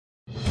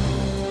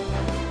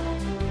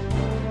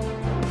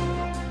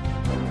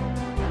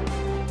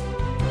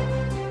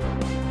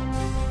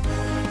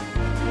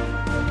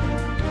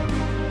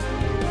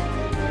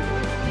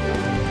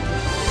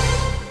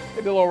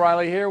Bill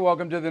O'Reilly here.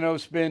 Welcome to the No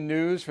Spin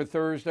News for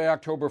Thursday,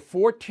 October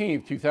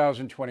 14th,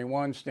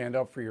 2021. Stand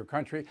up for your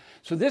country.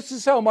 So this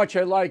is how much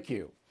I like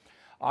you.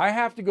 I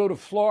have to go to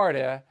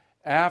Florida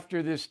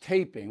after this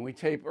taping. We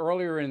tape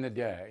earlier in the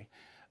day,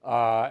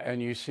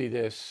 and you see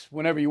this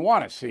whenever you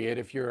want to see it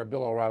if you're a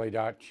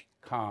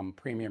BillO'Reilly.com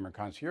premium or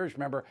concierge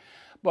member.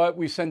 But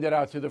we send it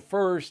out to the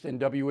First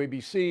and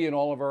WABC and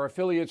all of our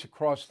affiliates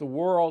across the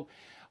world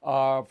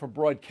for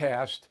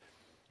broadcast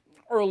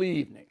early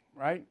evening,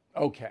 right?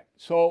 Okay,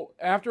 so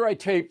after I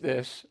tape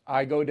this,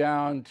 I go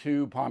down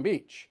to Palm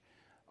Beach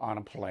on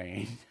a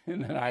plane,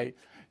 and then I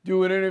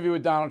do an interview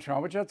with Donald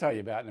Trump, which I'll tell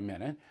you about in a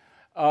minute.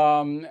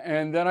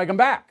 And then I come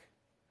back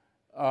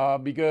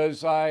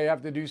because I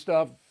have to do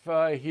stuff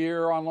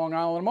here on Long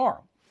Island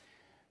tomorrow.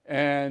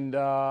 And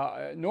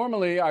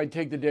normally I'd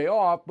take the day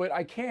off, but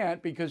I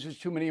can't because there's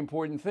too many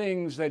important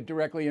things that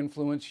directly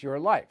influence your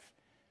life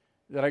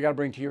that I got to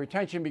bring to your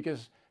attention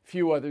because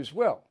few others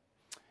will.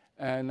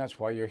 And that's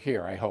why you're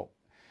here, I hope.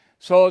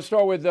 So let's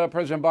start with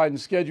President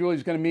Biden's schedule.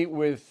 He's going to meet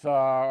with,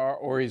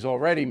 or he's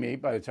already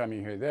met by the time you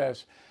hear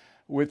this,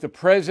 with the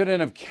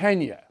president of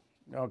Kenya.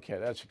 Okay,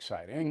 that's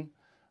exciting.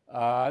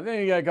 Then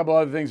you got a couple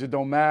other things that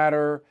don't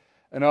matter.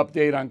 An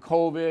update on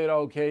COVID.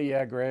 Okay,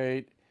 yeah,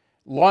 great.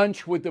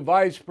 Lunch with the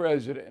vice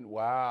president.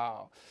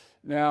 Wow.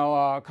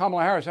 Now,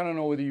 Kamala Harris, I don't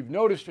know whether you've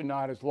noticed or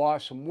not, has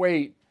lost some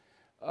weight.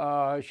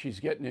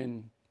 She's getting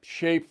in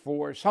shape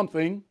for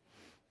something.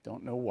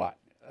 Don't know what.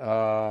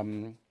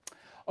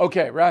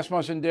 Okay,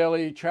 Rasmussen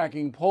Daily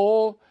tracking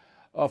poll,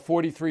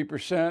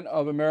 43%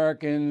 of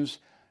Americans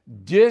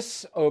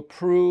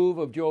disapprove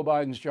of Joe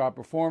Biden's job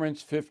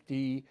performance,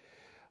 56%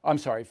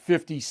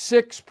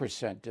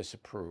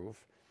 disapprove,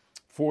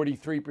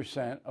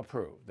 43%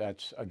 approve.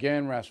 That's,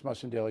 again,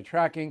 Rasmussen Daily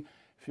tracking,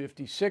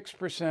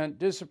 56%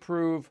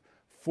 disapprove,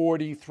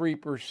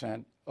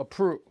 43%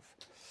 approve.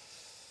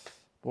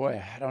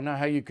 Boy, I don't know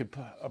how you could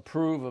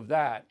approve of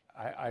that.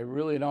 I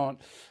really don't.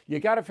 You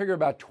got to figure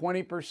about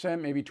 20%,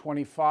 maybe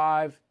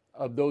 25%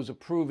 of those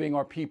approving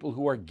are people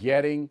who are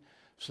getting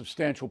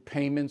substantial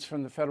payments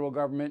from the federal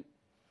government.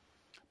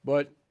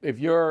 But if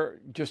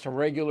you're just a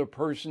regular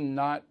person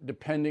not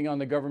depending on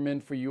the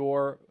government for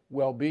your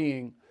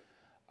well-being,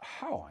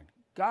 how on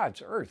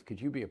God's earth could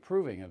you be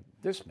approving of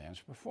this man's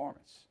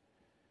performance?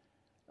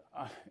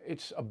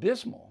 It's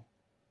abysmal.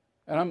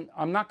 And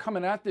I'm not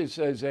coming at this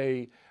as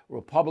a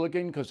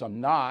Republican because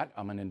I'm not.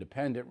 I'm an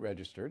independent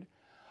registered.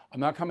 I'm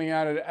not coming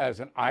at it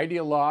as an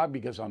ideologue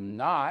because I'm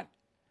not.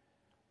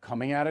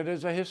 Coming at it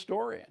as a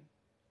historian.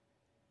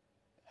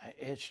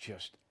 It's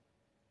just,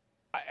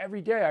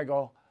 every day I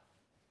go,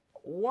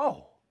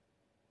 whoa.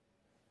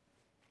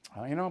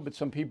 But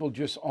some people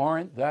just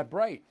aren't that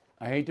bright.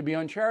 I hate to be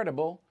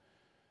uncharitable,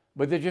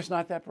 but they're just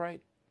not that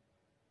bright.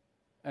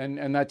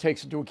 And that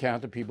takes into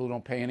account the people who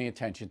don't pay any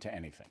attention to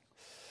anything.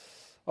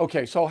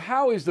 Okay, so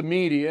how is the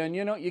media? And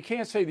you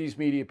can't say these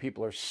media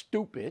people are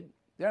stupid.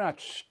 They're not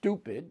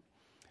stupid.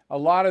 A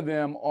lot of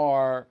them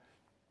are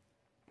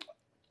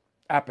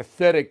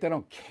apathetic. They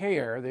don't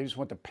care. They just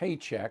want the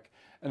paycheck,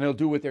 and they'll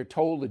do what they're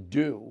told to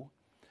do.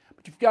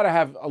 But you've got to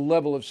have a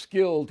level of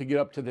skill to get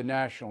up to the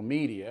national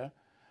media.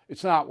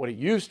 It's not what it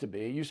used to be.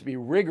 It used to be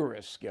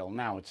rigorous skill.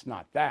 Now it's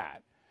not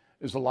that.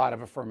 There's a lot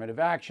of affirmative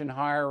action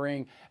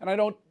hiring, and I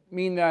don't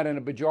mean that in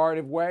a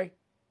pejorative way,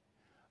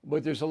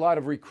 but there's a lot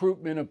of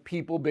recruitment of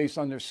people based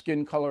on their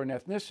skin color and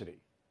ethnicity.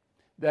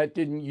 That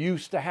didn't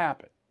used to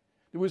happen.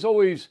 There was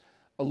always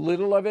a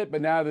little of it,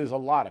 but now there's a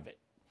lot of it.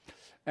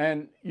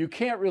 And you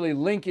can't really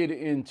link it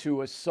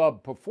into a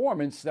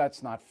sub-performance.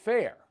 That's not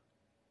fair.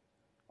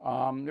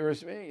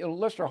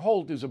 Lester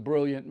Holt is a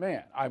brilliant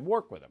man. I've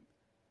worked with him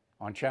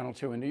on Channel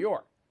 2 in New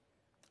York.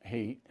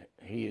 He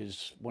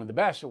is one of the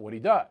best at what he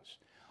does.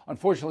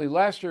 Unfortunately,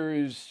 Lester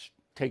is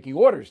taking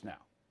orders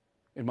now,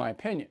 in my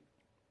opinion.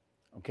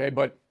 Okay,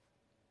 but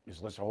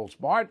is Lester Holt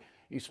smart?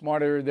 He's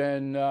smarter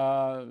than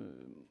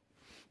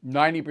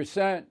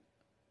 90%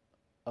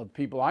 of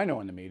people I know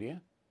in the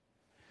media.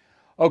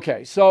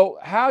 Okay, so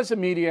how's the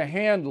media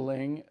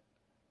handling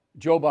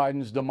Joe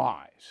Biden's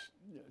demise?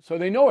 So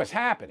they know it's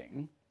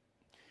happening,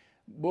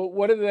 but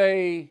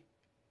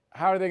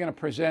how are they going to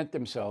present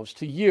themselves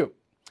to you?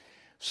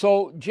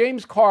 So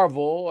James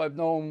Carville, I've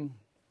known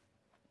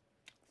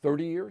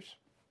 30 years.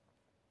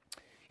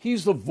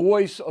 He's the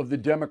voice of the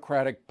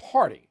Democratic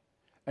Party,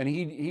 and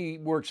he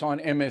works on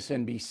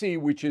MSNBC,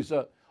 which is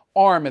an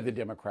arm of the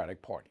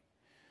Democratic Party.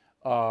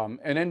 And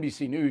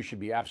NBC News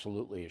should be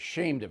absolutely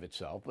ashamed of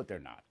itself, but they're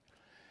not.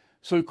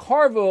 So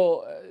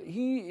Carville,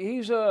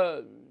 he's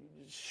a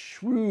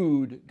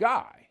shrewd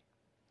guy.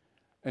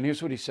 And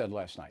here's what he said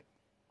last night.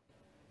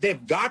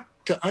 They've got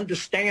to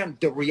understand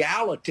the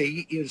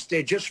reality is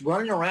they're just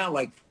running around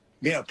like,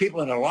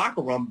 people in a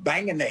locker room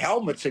banging the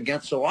helmets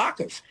against the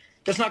lockers.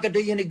 That's not going to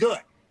do you any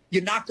good.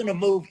 You're not going to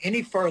move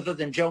any further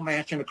than Joe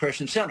Manchin or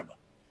Kyrsten Sinema.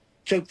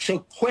 So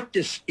quit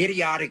this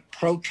idiotic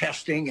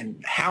protesting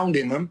and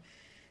hounding them.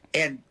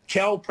 And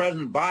tell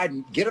President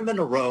Biden, get him in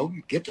the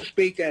room, get the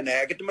speaker in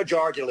there, get the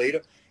majority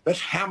leader.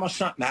 Let's hammer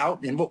something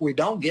out. And what we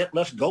don't get,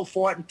 let's go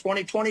for it in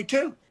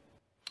 2022.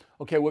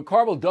 Okay, what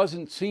Carville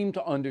doesn't seem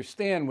to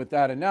understand with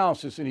that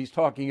analysis, and he's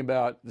talking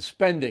about the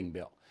spending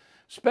bill.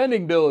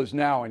 Spending bill is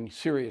now in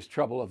serious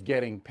trouble of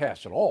getting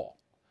passed at all,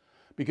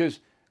 because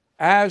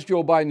as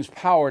Joe Biden's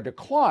power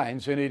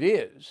declines, and it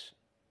is,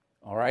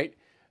 all right,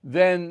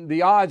 then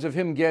the odds of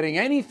him getting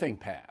anything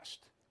passed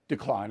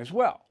decline as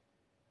well.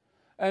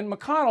 And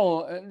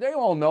McConnell, they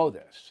all know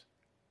this.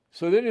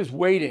 So they're just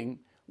waiting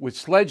with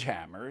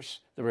sledgehammers,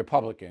 the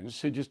Republicans,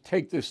 to just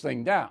take this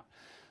thing down.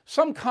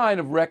 Some kind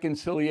of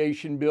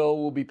reconciliation bill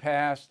will be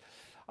passed.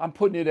 I'm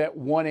putting it at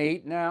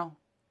 1.8 now.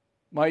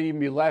 Might even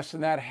be less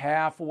than that,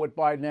 half of what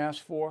Biden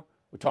asked for.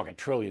 We're talking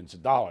trillions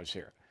of dollars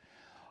here.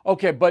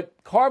 Okay, but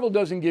Carville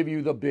doesn't give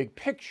you the big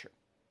picture.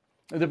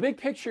 The big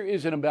picture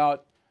isn't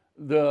about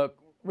the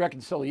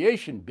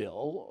reconciliation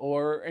bill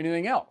or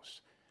anything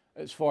else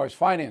as far as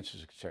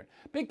finances are concerned.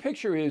 Big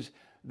picture is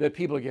that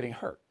people are getting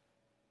hurt.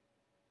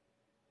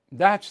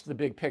 That's the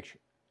big picture.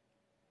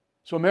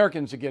 So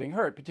Americans are getting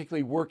hurt,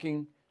 particularly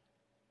working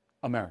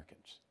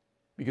Americans,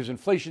 because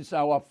inflation's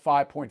now up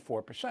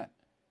 5.4%.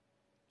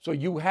 So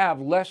you have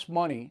less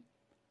money,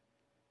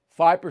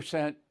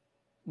 5%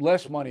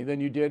 less money than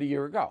you did a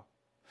year ago.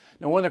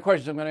 Now, one of the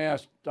questions I'm going to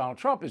ask Donald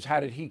Trump is, how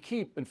did he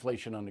keep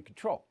inflation under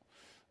control?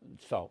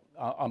 So,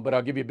 but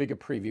I'll give you a bigger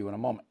preview in a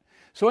moment.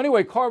 So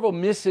anyway, Carville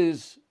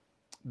misses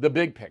the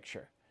big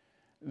picture,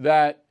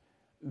 that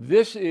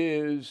this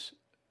is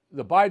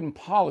the Biden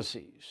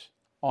policies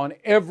on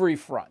every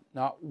front.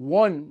 Not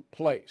one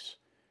place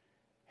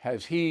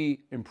has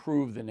he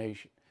improved the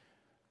nation.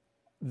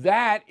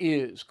 That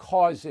is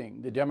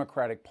causing the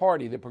Democratic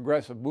Party, the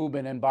progressive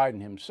movement, and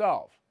Biden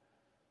himself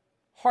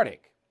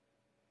heartache,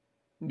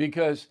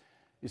 because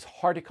it's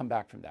hard to come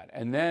back from that.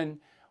 And then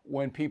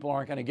when people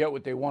aren't going to get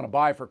what they want to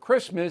buy for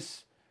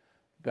Christmas,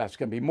 that's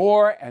going to be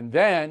more. And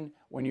then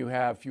when you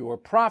have fewer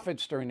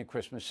profits during the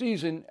Christmas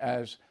season,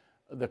 as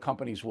the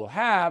companies will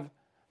have,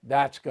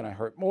 that's going to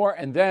hurt more.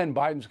 And then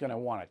Biden's going to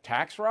want a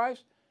tax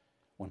rise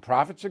when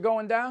profits are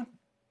going down.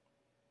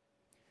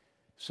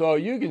 So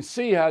you can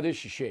see how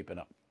this is shaping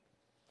up.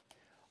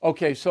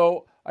 Okay,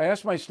 so I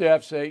asked my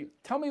staff, say,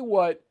 tell me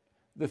what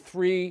the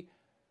 3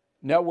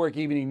 network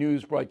evening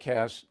news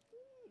broadcasts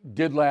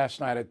did last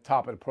night at the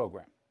top of the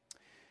program.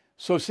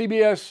 So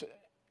CBS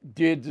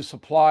did the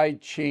supply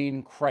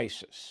chain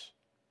crisis.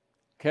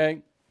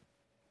 Okay?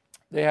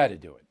 They had to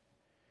do it.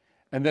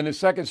 And then the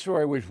second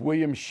story was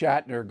William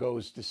Shatner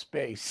goes to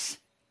space.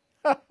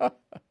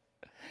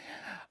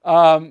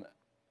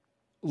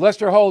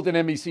 Lester Holt and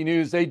NBC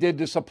News, they did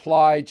the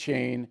supply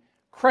chain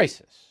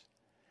crisis.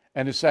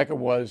 And the second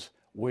was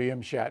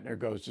William Shatner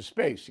goes to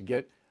space. You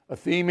get a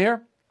theme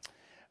here?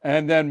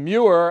 And then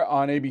Muir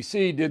on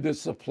ABC did the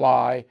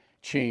supply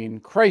chain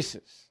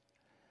crisis.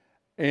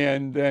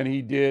 And then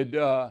he did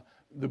the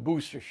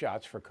booster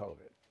shots for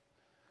COVID.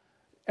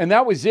 And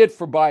that was it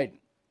for Biden.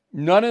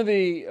 None of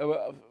the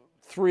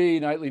 3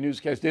 nightly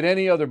newscasts did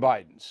any other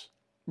Bidens.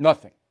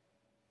 Nothing.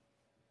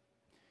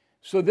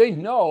 So they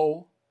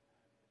know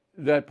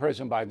that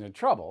President Biden's in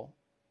trouble,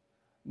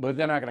 but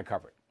they're not going to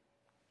cover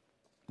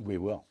it. We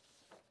will.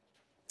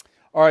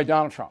 All right,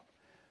 Donald Trump.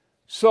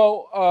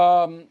 So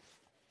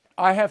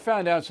I have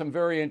found out some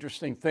very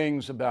interesting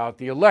things about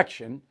the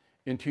election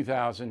in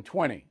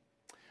 2020.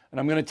 And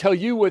I'm going to tell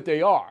you what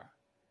they are.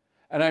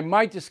 And I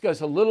might discuss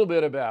a little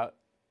bit about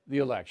the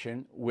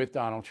election with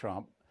Donald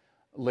Trump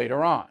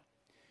later on.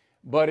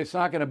 But it's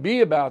not going to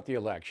be about the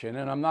election,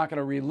 and I'm not going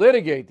to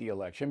relitigate the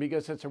election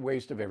because it's a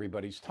waste of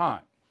everybody's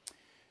time.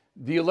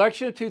 The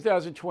election of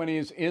 2020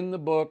 is in the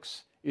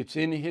books. It's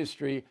in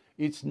history.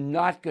 It's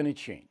not going to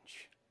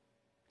change.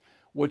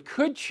 What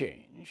could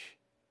change,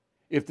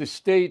 if the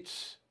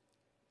states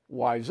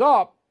wise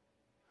up,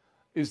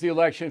 is the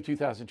election of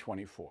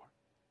 2024,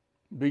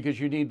 because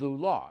you need new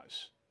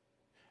laws.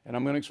 And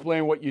I'm going to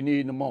explain what you need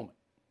in a moment.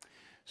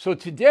 So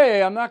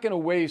today, I'm not going to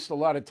waste a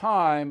lot of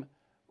time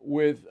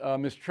with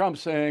Mr. Trump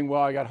saying,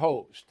 well, I got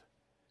hosed.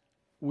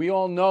 We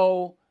all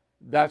know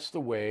that's the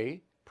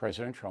way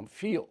President Trump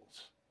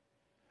feels.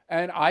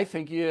 And I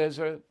think he has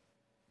a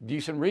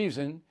decent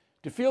reason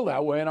to feel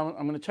that way, and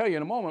I'm going to tell you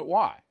in a moment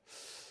why.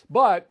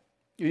 But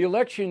the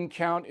election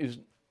count is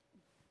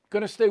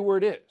going to stay where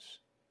it is.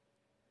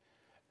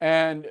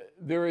 And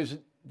there is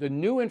the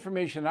new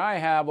information I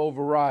have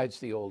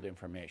overrides the old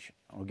information.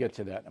 I'll get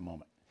to that in a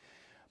moment.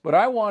 But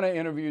I want to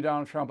interview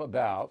Donald Trump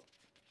about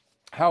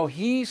how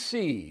he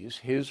sees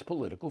his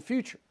political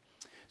future.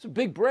 It's a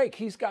big break.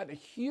 He's got a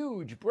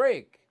huge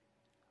break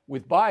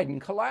with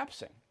Biden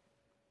collapsing.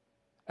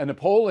 And the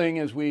polling,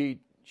 as we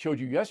showed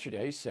you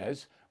yesterday,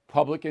 says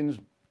Republicans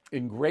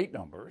in great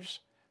numbers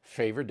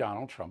favor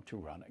Donald Trump to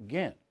run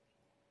again.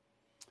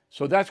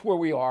 So that's where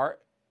we are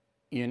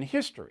in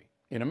history,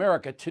 in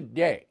America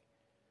today.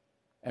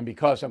 And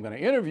because I'm going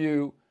to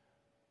interview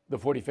the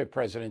 45th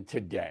president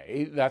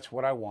today, that's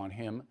what I want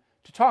him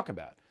to talk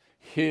about,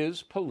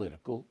 his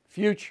political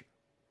future.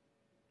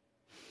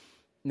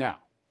 Now,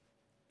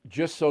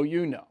 just so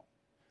you know,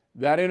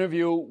 that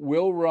interview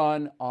will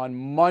run on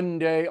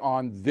Monday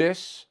on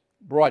this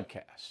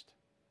broadcast.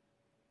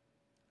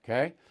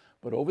 Okay?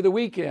 But over the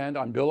weekend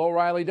on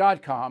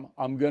BillO'Reilly.com,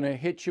 I'm going to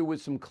hit you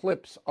with some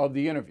clips of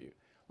the interview,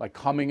 like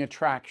coming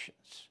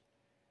attractions.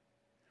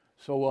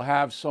 So we'll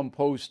have some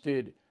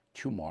posted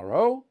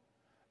tomorrow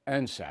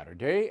and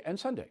Saturday and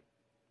Sunday.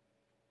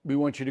 We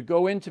want you to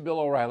go into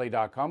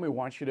BillO'Reilly.com. We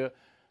want you to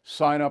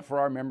sign up for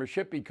our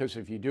membership because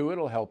if you do,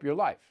 it'll help your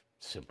life.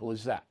 Simple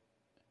as that.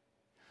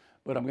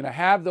 But I'm going to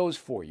have those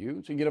for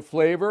you so you get a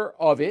flavor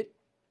of it.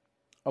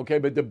 Okay,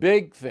 but the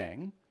big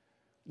thing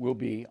will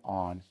be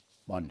on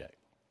Monday.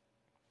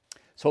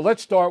 So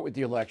let's start with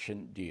the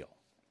election deal.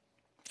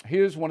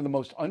 Here's one of the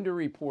most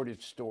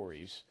underreported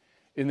stories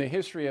in the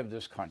history of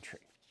this country.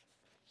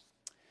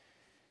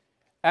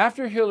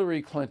 After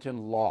Hillary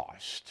Clinton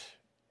lost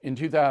in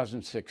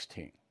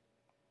 2016,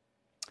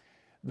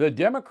 the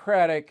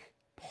Democratic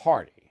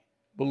Party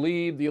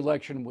believed the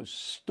election was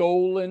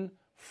stolen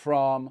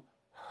from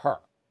her.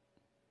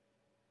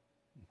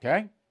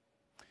 Okay?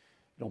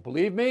 Don't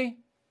believe me?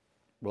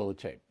 Roll the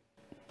tape.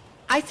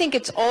 I think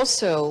it's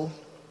also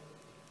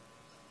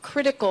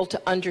critical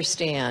to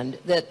understand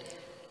that,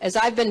 as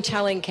I've been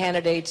telling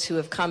candidates who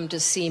have come to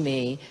see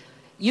me,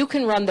 you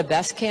can run the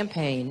best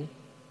campaign,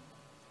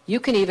 you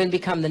can even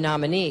become the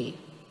nominee,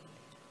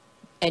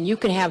 and you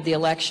can have the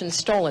election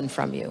stolen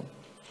from you.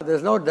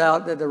 There's no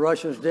doubt that the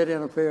Russians did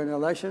interfere in the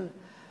election,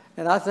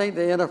 and I think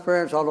the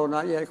interference, although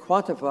not yet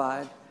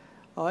quantified,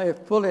 if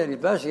fully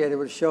investigated,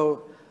 would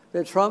show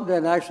that Trump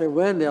didn't actually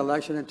win the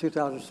election in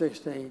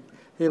 2016.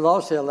 He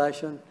lost the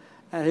election,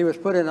 and he was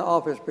put into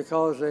office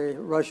because the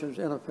Russians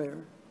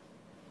interfered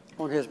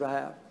on his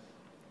behalf.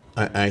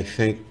 I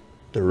think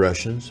the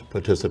Russians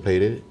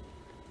participated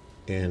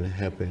in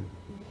helping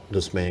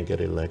this man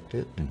get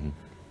elected,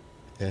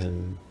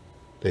 and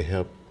they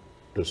helped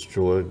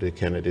destroy the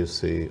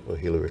candidacy of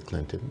Hillary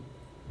Clinton.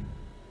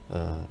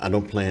 I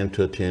don't plan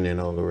to attend the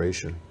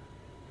inauguration.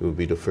 It will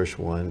be the first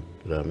one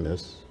that I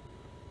miss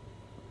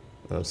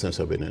since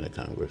I've been in the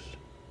Congress.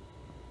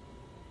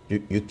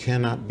 You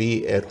cannot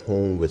be at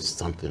home with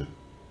something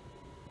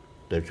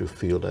that you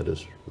feel that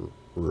is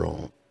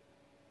wrong.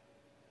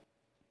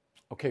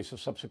 Okay, so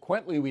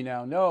subsequently we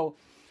now know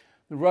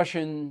the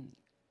Russian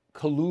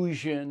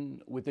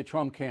collusion with the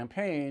Trump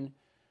campaign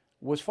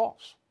was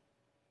false.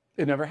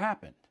 It never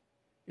happened.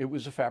 It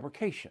was a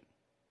fabrication.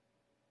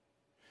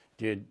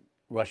 Did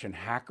Russian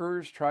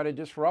hackers try to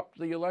disrupt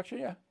the election?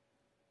 Yeah,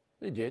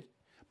 they did,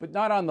 but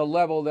not on the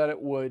level that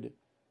it would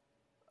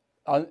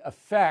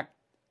affect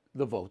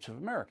the votes of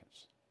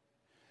Americans.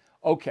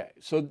 Okay,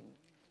 so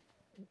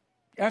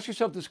ask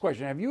yourself this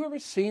question. Have you ever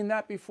seen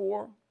that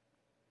before?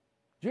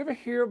 Did you ever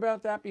hear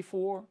about that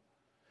before?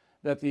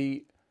 That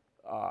the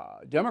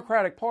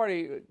Democratic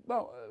Party,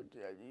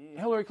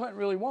 Hillary Clinton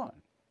really won.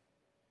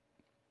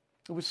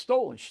 It was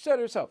stolen. She said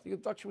herself, you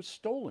thought she was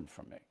stolen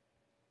from me.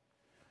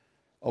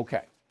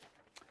 Okay.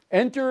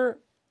 Enter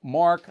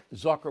Mark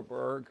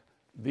Zuckerberg,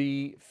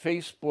 the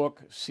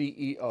Facebook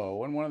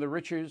CEO and one of the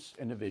richest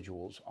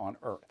individuals on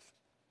earth.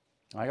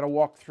 I got to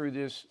walk through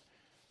this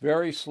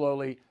very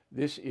slowly.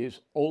 This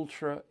is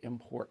ultra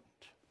important.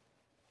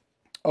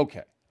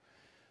 Okay.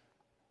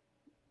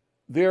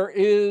 There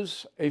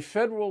is a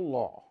federal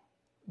law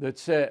that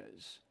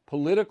says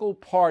political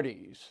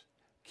parties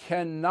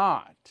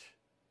cannot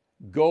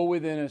go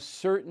within a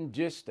certain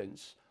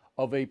distance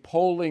of a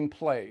polling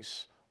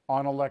place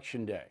on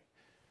election day.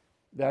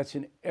 That's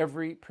in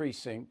every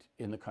precinct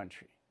in the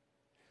country.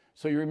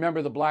 So you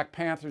remember the Black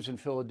Panthers in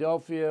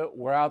Philadelphia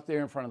were out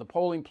there in front of the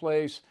polling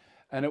place,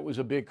 and it was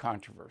a big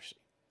controversy.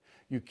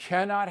 You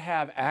cannot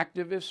have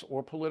activists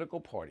or political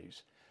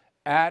parties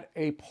at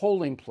a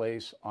polling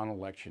place on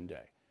election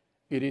day.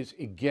 It is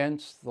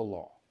against the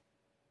law.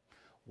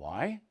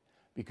 Why?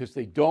 Because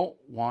they don't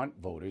want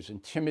voters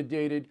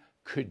intimidated,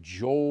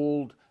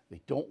 cajoled.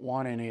 They don't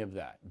want any of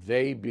that.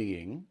 They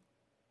being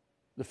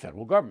the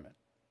federal government.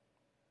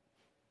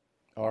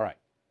 All right.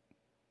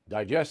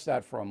 Digest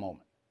that for a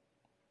moment.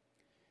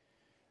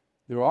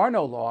 There are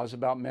no laws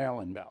about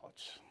mail-in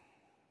ballots.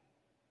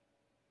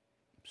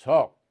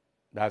 So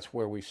that's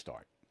where we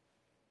start.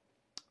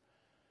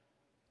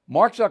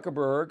 Mark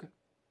Zuckerberg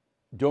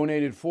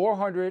donated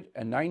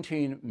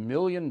 $419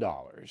 million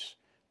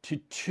to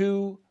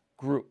two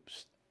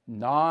groups,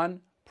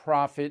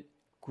 non-profit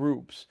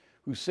groups,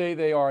 who say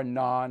they are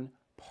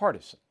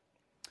nonpartisan.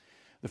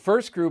 The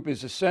first group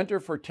is the Center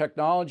for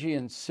Technology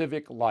and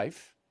Civic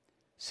Life,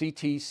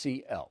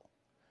 CTCL,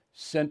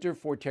 Center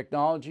for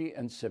Technology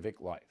and Civic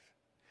Life.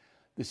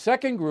 The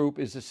second group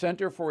is the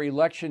Center for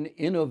Election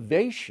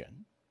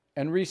Innovation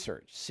and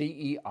Research,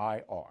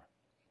 CEIR.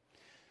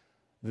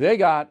 They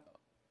got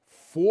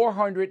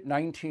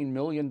 $419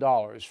 million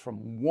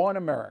from one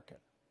American,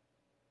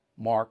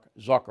 Mark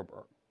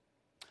Zuckerberg.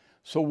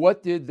 So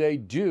what did they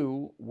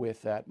do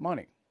with that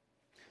money?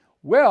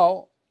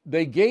 Well,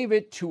 they gave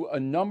it to a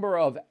number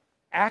of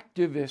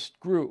activist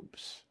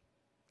groups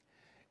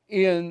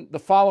in the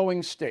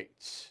following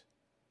states: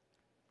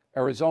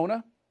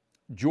 Arizona,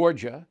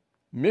 Georgia,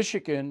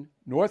 Michigan,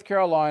 North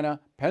Carolina,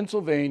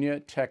 Pennsylvania,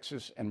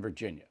 Texas, and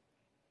Virginia.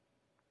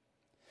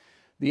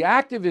 The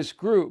activist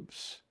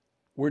groups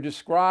were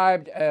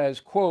described as,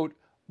 quote,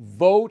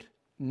 vote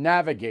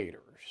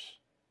navigators,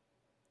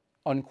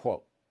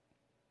 unquote.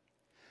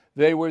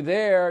 They were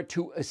there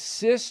to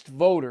assist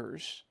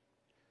voters,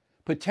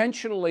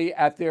 potentially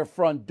at their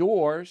front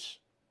doors,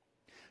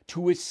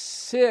 to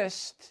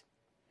assist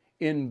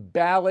in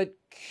ballot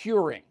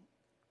curing.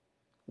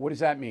 What does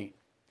that mean?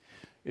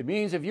 It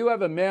means if you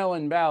have a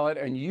mail-in ballot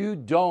and you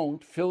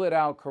don't fill it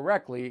out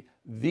correctly,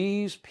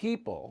 these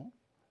people,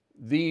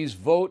 these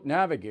vote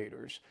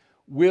navigators,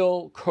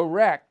 will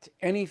correct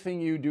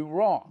anything you do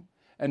wrong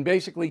and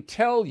basically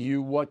tell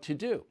you what to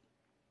do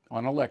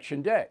on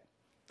election day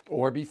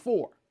or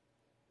before.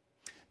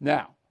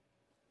 Now,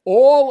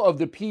 all of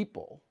the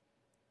people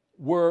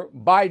were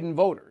Biden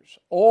voters.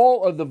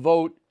 All of the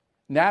vote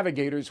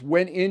navigators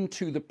went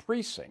into the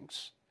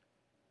precincts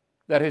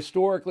that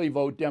historically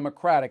vote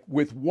Democratic,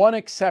 with one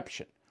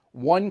exception,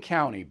 one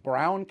county,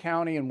 Brown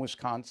County in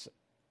Wisconsin.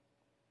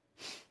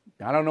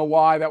 I don't know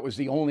why that was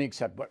the only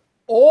exception, but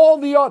all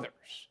the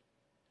others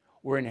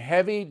were in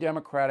heavy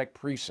Democratic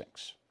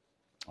precincts,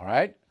 all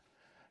right?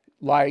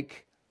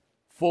 Like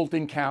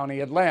Fulton County,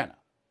 Atlanta,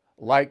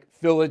 like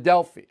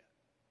Philadelphia,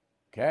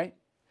 okay?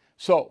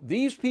 So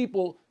these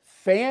people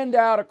fanned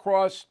out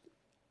across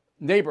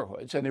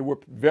neighborhoods, and they were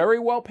very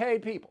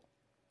well-paid people,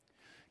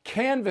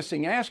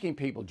 canvassing, asking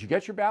people, did you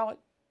get your ballot?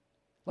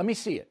 Let me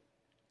see it.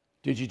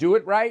 Did you do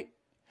it right?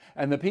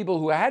 And the people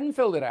who hadn't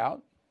filled it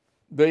out,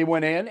 they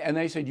went in and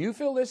they said, you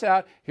fill this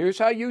out, here's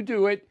how you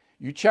do it,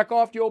 you check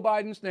off Joe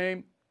Biden's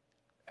name,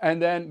 and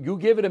then you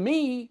give it to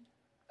me,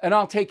 and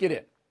I'll take it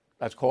in.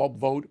 That's called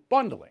vote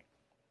bundling.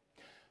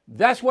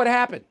 That's what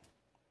happened.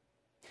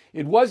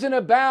 It wasn't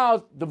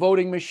about the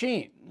voting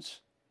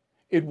machines.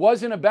 It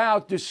wasn't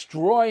about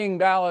destroying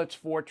ballots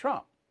for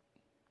Trump.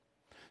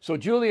 So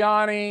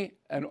Giuliani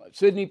and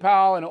Sidney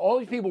Powell and all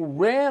these people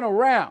ran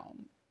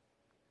around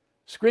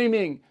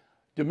screaming,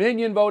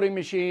 Dominion voting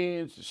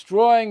machines,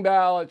 destroying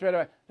ballots.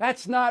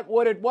 That's not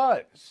what it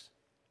was.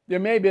 There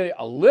may be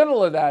a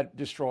little of that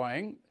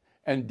destroying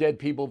and dead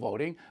people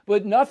voting,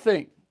 but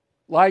nothing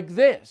like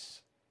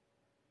this.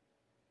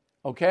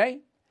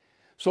 Okay?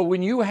 So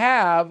when you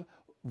have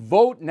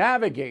vote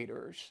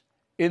navigators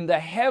in the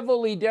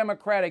heavily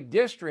Democratic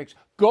districts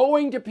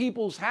going to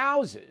people's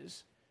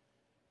houses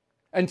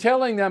and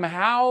telling them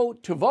how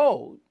to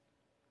vote,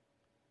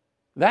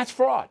 that's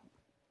fraud.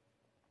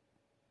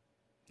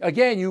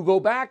 Again, you go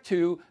back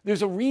to,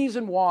 there's a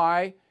reason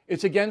why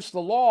it's against the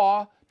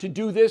law to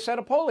do this at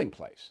a polling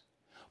place.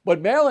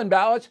 But mail-in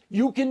ballots,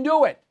 you can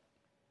do it.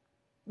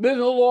 There's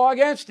no law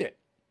against it.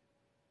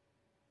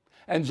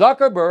 And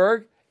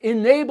Zuckerberg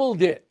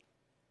enabled it.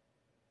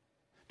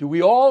 Do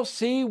we all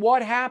see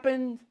what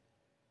happened?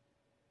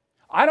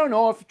 I don't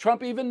know if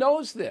Trump even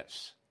knows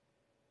this.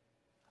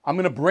 I'm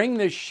going to bring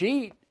this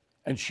sheet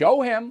and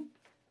show him.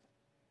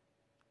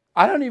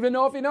 I don't even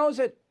know if he knows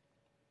it.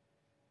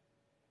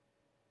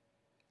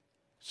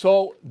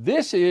 So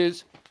this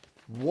is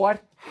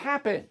what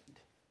happened.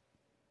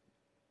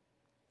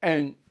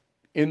 And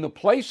in the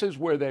places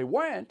where they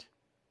went,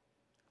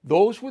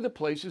 those were the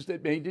places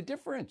that made the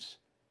difference.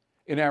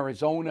 In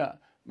Arizona,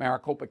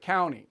 Maricopa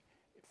County,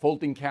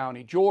 Fulton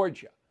County,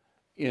 Georgia,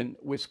 in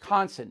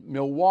Wisconsin,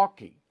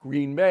 Milwaukee,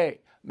 Green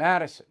Bay,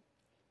 Madison,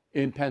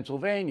 in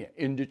Pennsylvania,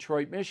 in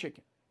Detroit,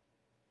 Michigan.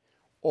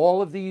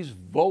 All of these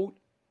vote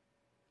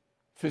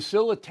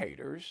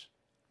facilitators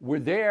were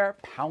there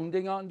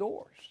pounding on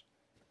doors.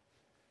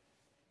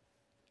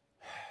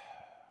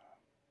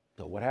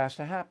 So what has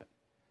to happen?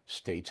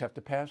 States have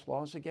to pass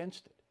laws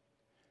against it.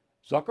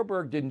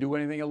 Zuckerberg didn't do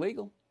anything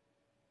illegal.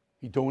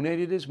 He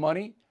donated his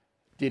money.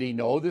 Did he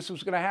know this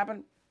was going to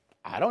happen?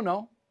 I don't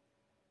know.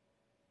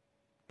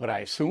 But I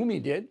assume he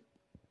did.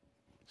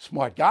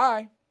 Smart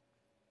guy.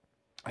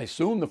 I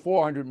assume the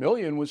 $400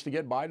 million was to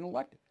get Biden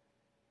elected.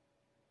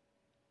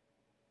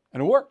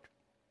 And it worked.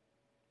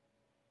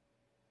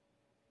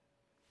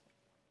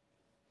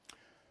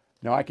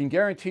 Now, I can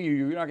guarantee you,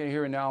 you're not going to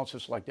hear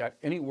analysis like that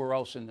anywhere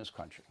else in this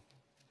country.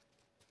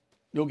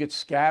 You'll get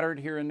scattered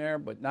here and there,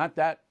 but not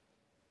that.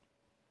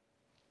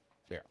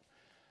 There.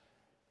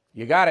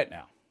 You got it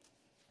now.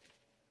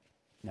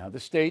 Now,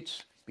 the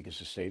states, because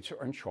the states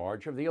are in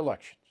charge of the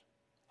elections,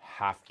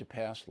 have to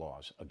pass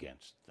laws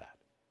against that.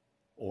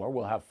 Or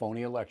we'll have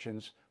phony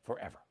elections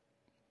forever.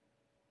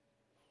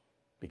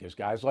 Because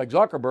guys like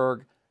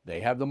Zuckerberg,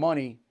 they have the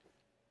money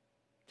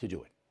to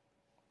do it.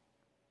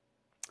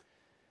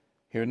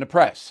 Here in the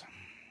press.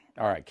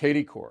 All right,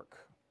 Katie Couric.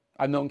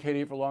 I've known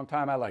Katie for a long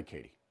time. I like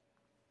Katie.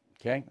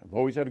 Okay? I've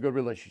always had a good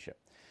relationship.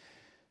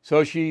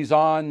 So she's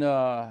on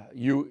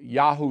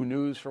Yahoo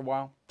News for a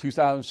while.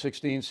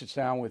 2016, sits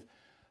down with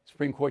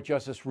Supreme Court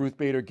Justice Ruth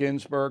Bader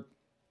Ginsburg.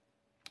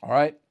 All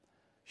right?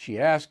 She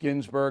asked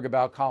Ginsburg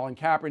about Colin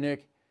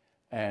Kaepernick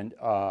and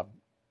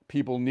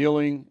people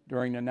kneeling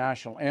during the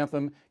national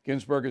anthem.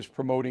 Ginsburg is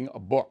promoting a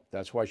book.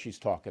 That's why she's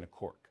talking to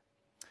Couric.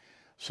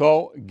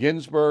 So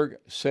Ginsburg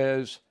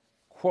says,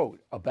 quote,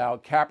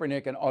 about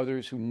Kaepernick and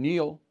others who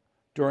kneel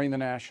during the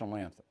national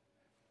anthem.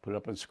 Put it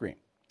up on the screen.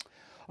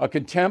 A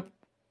contempt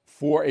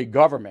for a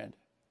government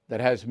that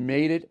has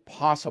made it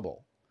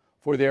possible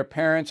for their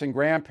parents and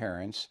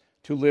grandparents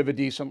to live a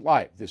decent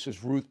life. This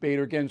is Ruth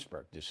Bader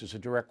Ginsburg. This is a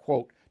direct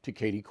quote to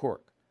Katie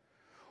Couric,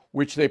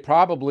 which they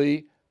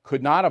probably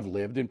could not have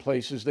lived in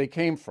places they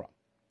came from.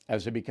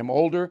 As they become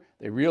older,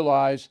 they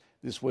realize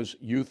this was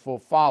youthful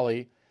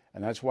folly,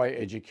 and that's why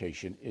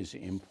education is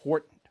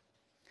important.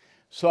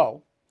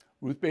 So,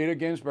 Ruth Bader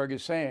Ginsburg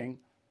is saying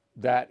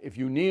that if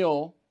you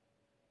kneel,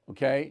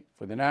 okay,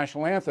 for the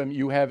national anthem,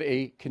 you have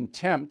a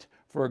contempt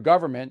for a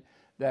government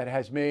that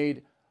has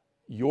made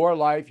your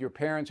life, your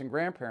parents' and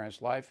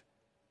grandparents' life,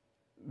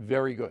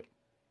 very good.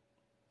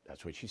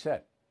 That's what she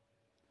said.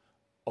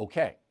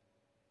 Okay.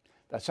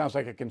 That sounds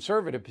like a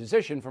conservative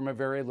position from a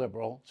very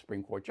liberal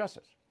Supreme Court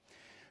justice.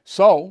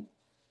 So,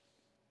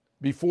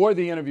 before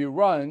the interview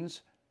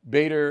runs,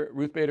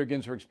 Ruth Bader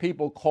Ginsburg's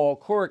people call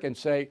Couric and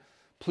say,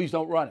 please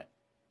don't run it.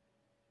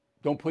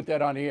 Don't put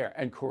that on the air.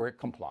 And Couric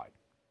complied,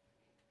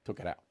 took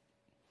it out.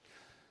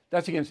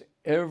 That's against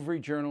every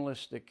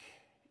journalistic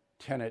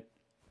tenet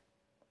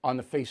on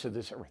the face of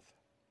this earth.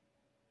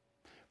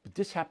 But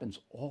this happens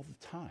all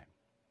the time.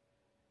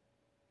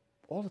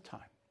 All the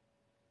time.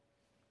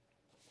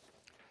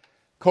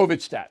 COVID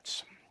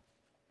stats.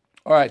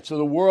 All right, so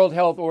the World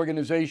Health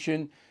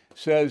Organization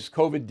says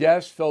COVID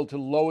deaths fell to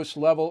the lowest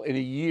level in a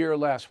year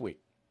last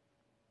week.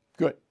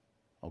 Good.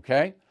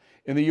 Okay.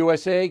 In the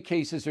USA,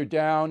 cases are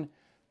down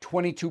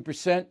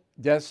 22%,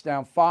 deaths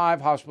down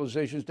 5%,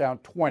 hospitalizations down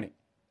 20%.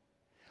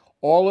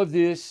 All of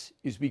this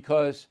is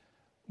because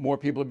more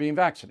people are being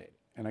vaccinated.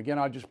 And again,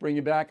 I'll just bring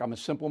you back. I'm a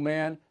simple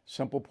man,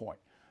 simple point.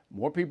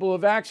 More people are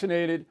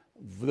vaccinated,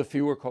 the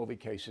fewer COVID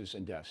cases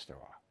and deaths there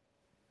are.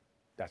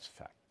 That's a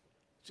fact.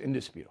 It's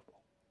indisputable.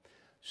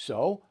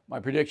 So my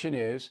prediction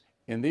is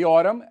in the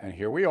autumn, and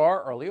here we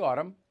are, early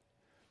autumn,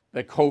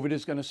 that COVID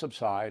is going to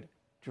subside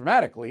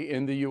dramatically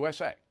in the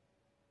USA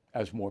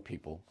as more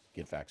people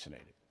get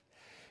vaccinated.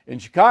 In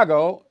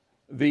Chicago,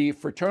 the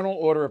Fraternal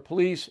Order of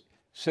Police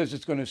says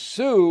it's going to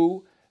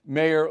sue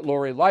Mayor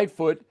Lori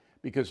Lightfoot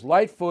because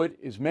Lightfoot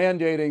is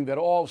mandating that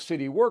all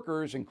city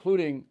workers,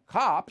 including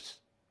cops,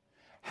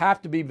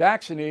 have to be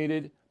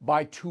vaccinated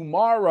by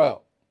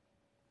tomorrow.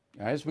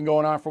 Now, it's been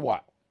going on for a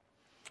while.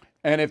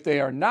 And if they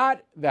are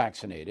not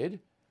vaccinated,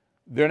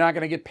 they're not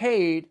going to get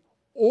paid,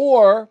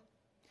 or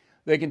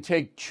they can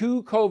take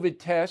 2 COVID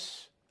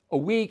tests a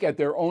week at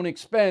their own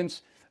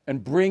expense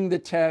and bring the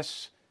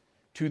tests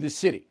to the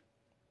city.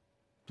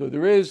 So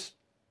there is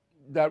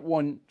that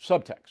one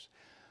subtext.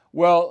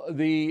 Well,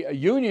 the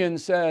union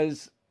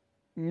says,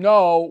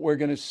 no, we're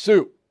going to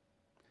sue.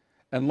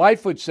 And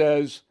Lightfoot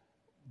says,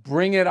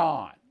 bring it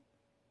on.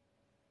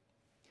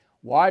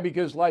 Why?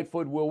 Because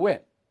Lightfoot will win.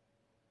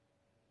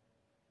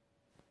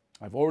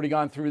 I've already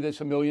gone through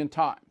this a million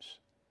times.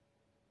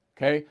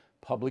 Okay?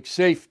 Public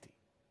safety.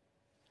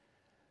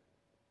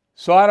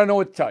 So I don't know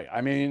what to tell you.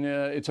 I mean,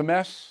 it's a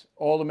mess.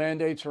 All the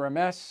mandates are a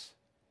mess.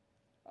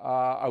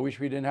 I wish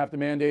we didn't have to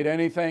mandate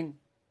anything.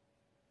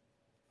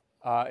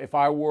 If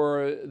I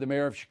were the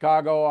mayor of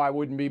Chicago, I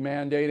wouldn't be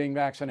mandating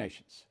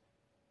vaccinations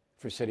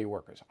for city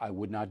workers. I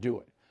would not do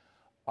it.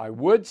 I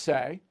would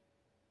say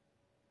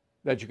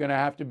that you're going to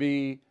have to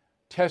be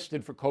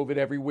tested for COVID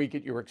every week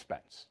at your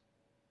expense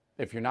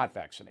if you're not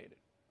vaccinated.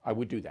 I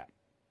would do that.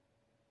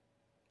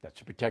 That's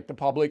to protect the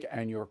public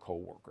and your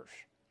co-workers.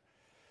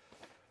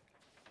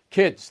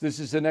 Kids, this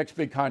is the next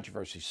big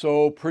controversy.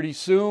 So pretty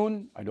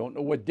soon, I don't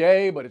know what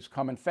day, but it's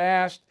coming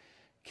fast,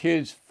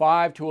 kids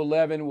 5 to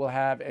 11 will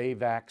have a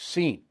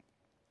vaccine.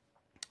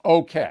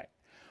 Okay.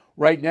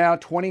 Right now,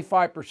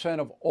 25%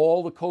 of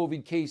all the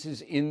COVID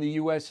cases in the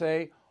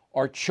USA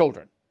are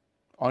children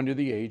under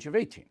the age of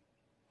 18.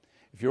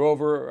 If you're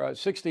over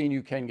 16,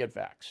 you can get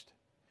vaxxed.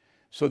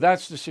 So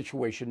that's the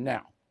situation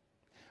now.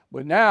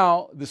 But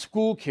now the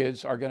school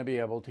kids are going to be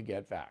able to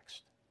get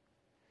vaxxed.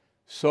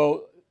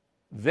 So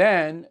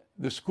then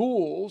the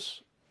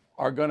schools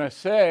are going to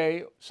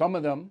say, some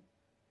of them,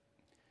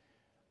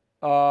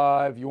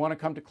 if you want to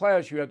come to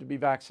class, you have to be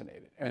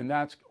vaccinated. And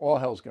that's all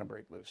hell's going to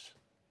break loose.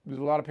 Because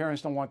a lot of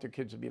parents don't want their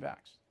kids to be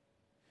vaxxed.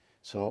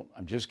 So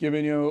I'm just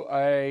giving you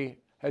a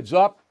heads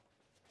up.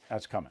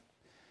 That's coming.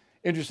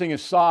 Interesting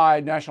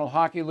aside, National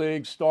Hockey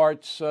League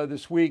starts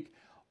this week.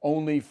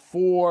 Only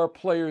 4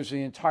 players in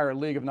the entire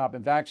league have not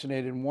been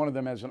vaccinated, and one of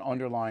them has an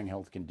underlying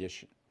health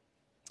condition.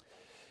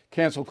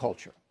 Cancel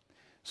culture.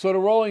 So the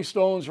Rolling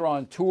Stones are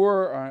on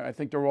tour. I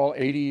think they're all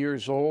 80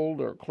 years old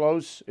or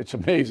close. It's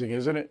amazing,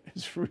 isn't it?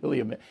 It's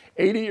really amazing.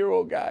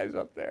 80-year-old guys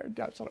up there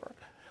dancing around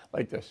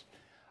like this.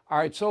 All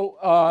right,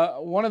 so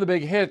one of the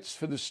big hits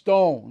for the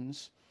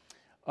Stones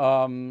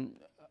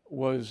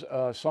was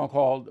a song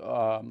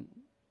called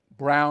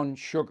Brown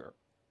Sugar,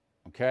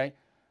 okay?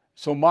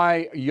 So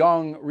my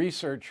young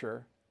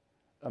researcher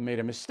made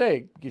a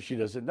mistake because she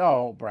doesn't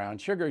know brown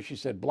sugar. She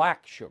said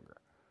black sugar.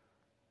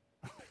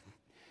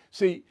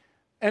 See,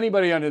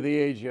 anybody under the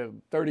age of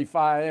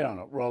 35, they don't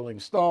know, Rolling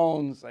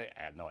Stones, they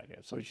have no idea.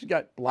 So she's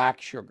got black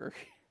sugar.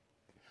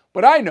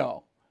 But I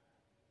know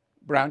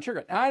brown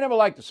sugar. Now, I never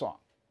liked the song.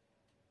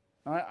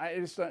 I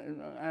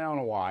don't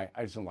know why.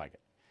 I just don't like it.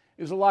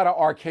 There's a lot of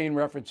arcane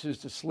references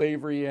to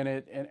slavery in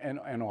it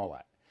and all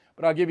that.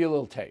 But I'll give you a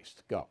little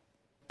taste. Go.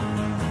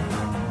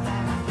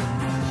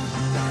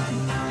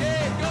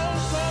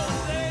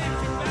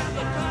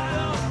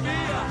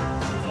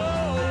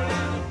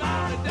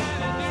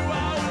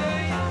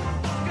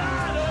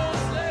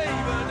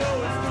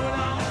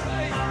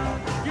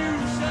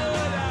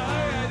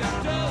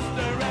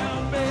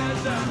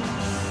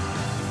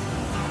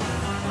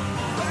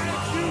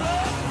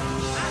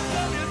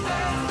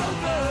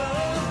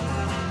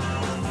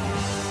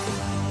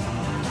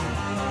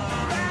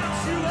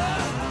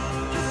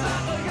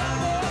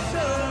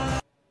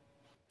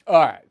 All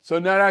right, so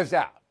now that's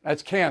out.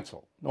 That's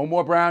canceled. No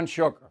more brown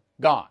sugar.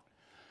 Gone.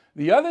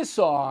 The other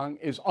song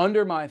is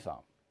Under My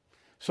Thumb.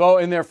 So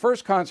in their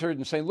first concert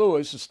in St.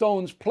 Louis, the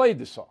Stones played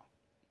the song.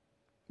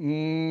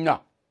 No.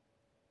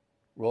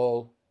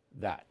 Roll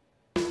that.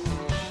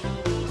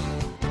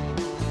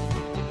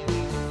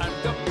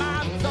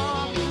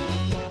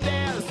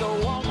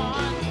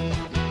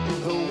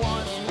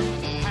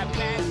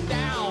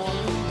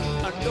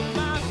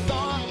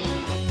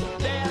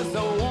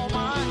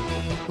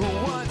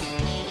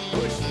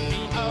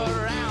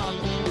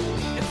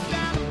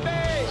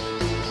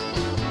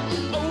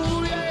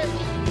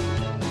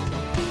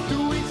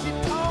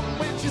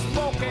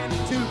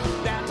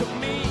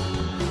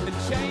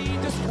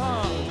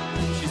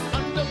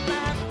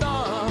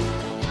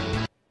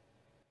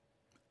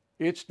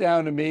 It's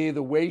down to me,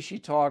 the way she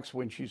talks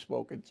when she's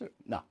spoken to.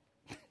 No,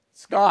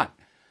 it's gone.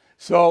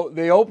 So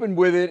they opened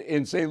with it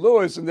in St.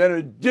 Louis, and then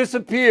it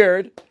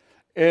disappeared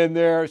in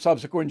their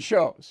subsequent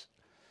shows.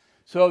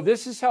 So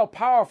this is how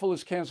powerful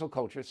this cancel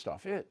culture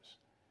stuff is.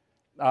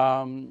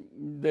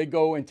 They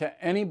go into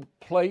any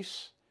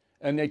place,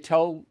 and they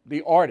tell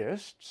the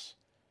artists,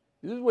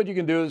 this is what you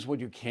can do, this is what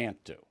you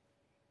can't do.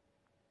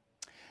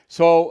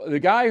 So the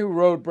guy who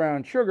wrote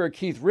Brown Sugar,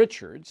 Keith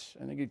Richards,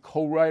 I think he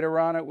co-writer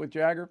on it with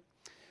Jagger,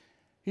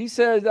 he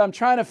said, I'm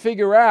trying to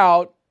figure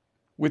out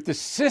with the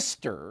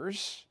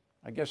sisters,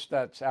 I guess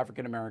that's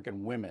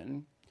African-American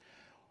women,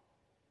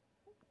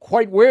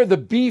 quite where the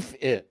beef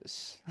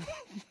is.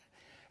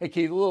 Hey,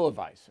 Keith, a little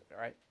advice,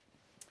 all right?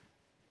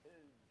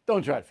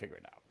 Don't try to figure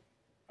it out,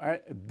 all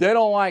right? If they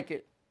don't like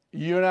it,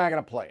 you're not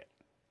going to play it,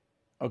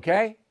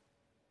 okay?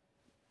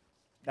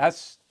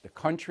 That's the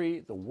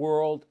country, the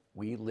world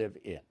we live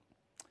in.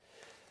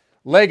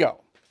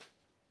 Lego.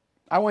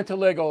 I went to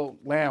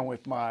Legoland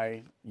with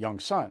my young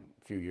son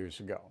a few years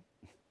ago.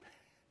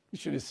 You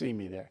should have seen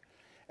me there.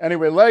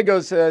 Anyway,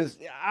 Lego says,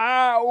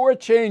 we're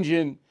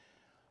changing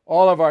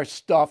all of our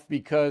stuff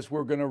because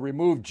we're going to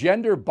remove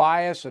gender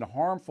bias and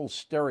harmful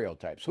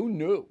stereotypes. Who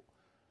knew?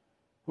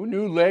 Who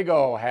knew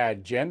Lego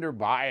had gender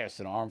bias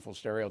and harmful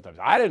stereotypes?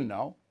 I didn't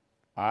know.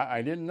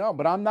 I didn't know,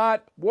 but I'm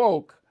not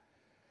woke.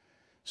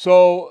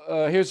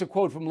 So here's a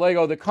quote from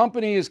Lego. The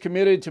company is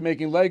committed to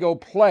making Lego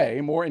Play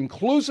more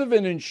inclusive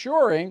and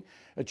ensuring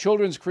that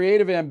children's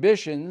creative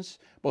ambitions,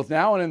 both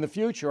now and in the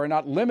future, are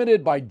not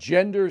limited by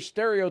gender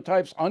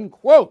stereotypes,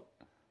 unquote.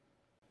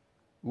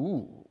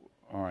 Ooh,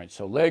 all right,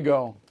 so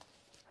Lego,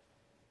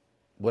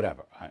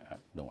 whatever, I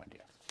have no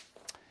idea.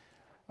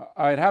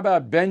 All right, how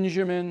about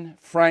Benjamin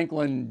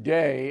Franklin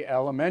Day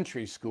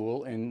Elementary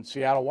School in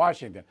Seattle,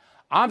 Washington?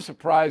 I'm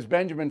surprised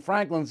Benjamin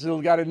Franklin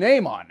still got a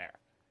name on there.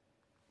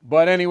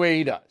 But anyway,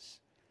 he does.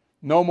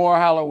 No more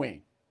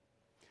Halloween.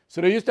 So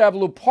they used to have a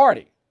little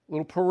party, a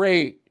little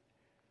parade.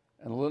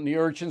 And the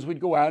urchins would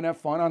go out and have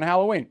fun on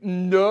Halloween.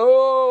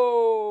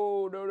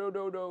 No.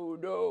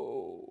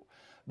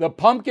 The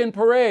pumpkin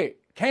parade,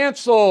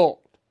 canceled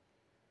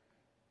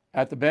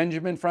at the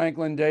Benjamin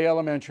Franklin Day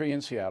Elementary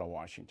in Seattle,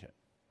 Washington.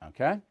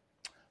 Okay?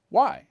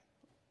 Why?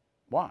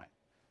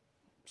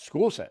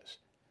 School says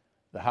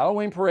the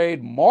Halloween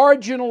parade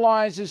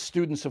marginalizes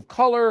students of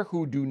color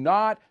who do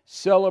not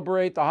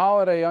celebrate the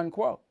holiday,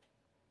 unquote.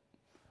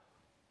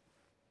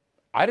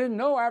 I didn't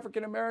know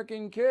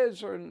African-American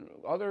kids or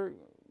other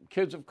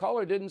kids of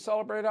color didn't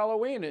celebrate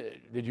Halloween.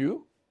 Did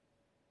you?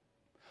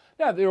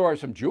 Now, there are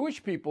some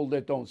Jewish people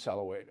that don't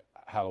celebrate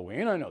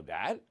Halloween. I know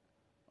that.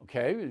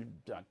 Okay,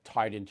 not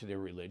tied into their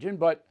religion,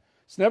 but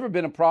it's never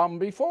been a problem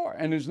before.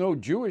 And there's no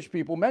Jewish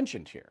people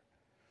mentioned here.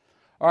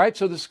 All right,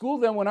 so the school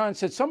then went on and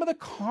said some of the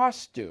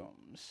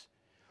costumes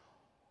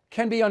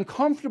can be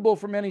uncomfortable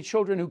for many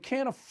children who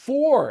can't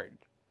afford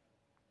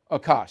a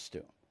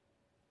costume.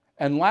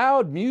 And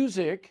loud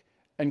music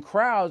and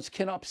crowds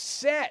can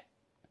upset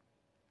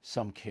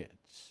some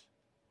kids.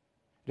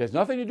 It has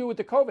nothing to do with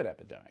the COVID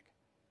epidemic.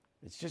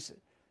 It's just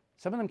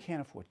some of them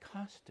can't afford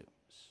costumes.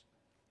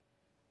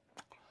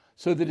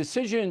 So the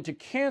decision to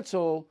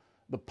cancel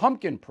the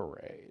pumpkin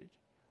parade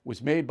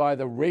was made by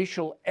the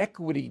racial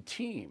equity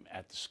team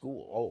at the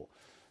school. Oh,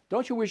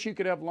 don't you wish you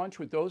could have lunch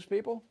with those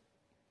people?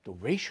 The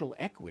racial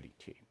equity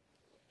team.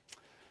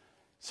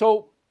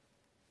 So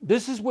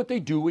this is what they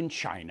do in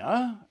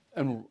China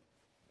and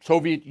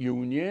Soviet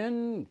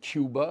Union,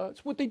 Cuba.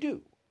 It's what they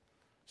do.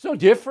 It's no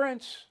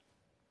difference.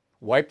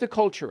 Wipe the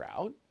culture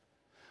out.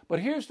 But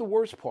here's the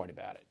worst part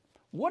about it.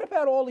 What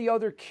about all the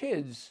other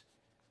kids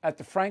at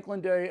the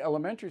Franklin Day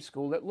Elementary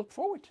School that look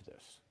forward to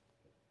this?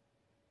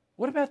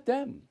 What about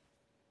them?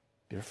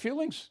 Are their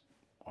feelings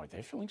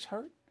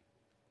hurt?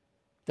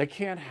 They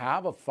can't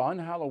have a fun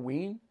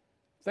Halloween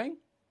thing?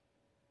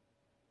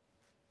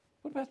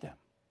 What about them?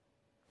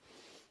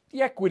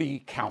 The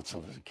Equity Council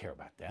doesn't care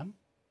about them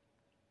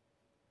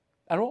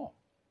at all.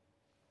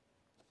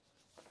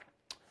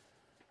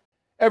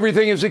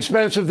 Everything is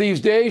expensive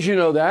these days, you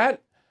know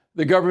that.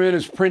 The government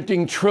is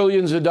printing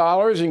trillions of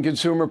dollars and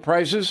consumer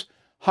prices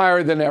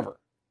higher than ever.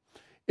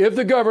 If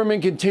the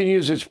government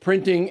continues its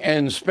printing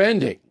and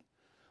spending,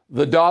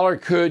 the dollar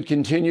could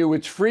continue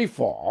its free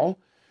fall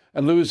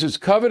and lose its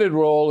coveted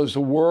role as the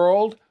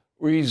world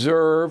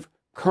reserve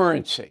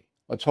currency.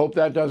 Let's hope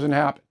that doesn't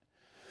happen.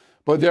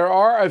 But there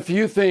are a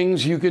few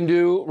things you can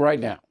do right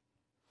now.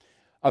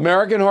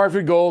 American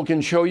Hartford Gold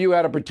can show you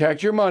how to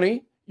protect your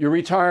money, your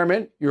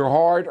retirement, your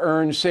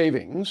hard-earned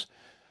savings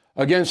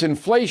against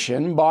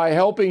inflation by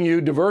helping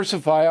you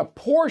diversify a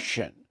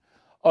portion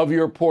of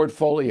your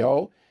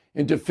portfolio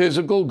into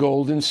physical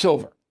gold and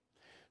silver.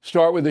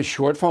 Start with a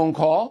short phone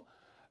call,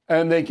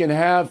 and they can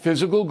have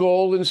physical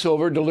gold and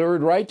silver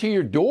delivered right to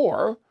your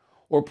door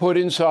or put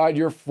inside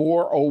your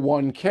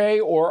 401k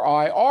or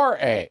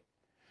IRA.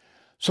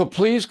 So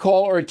please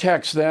call or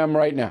text them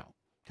right now.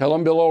 Tell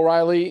them Bill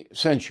O'Reilly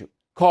sent you.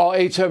 Call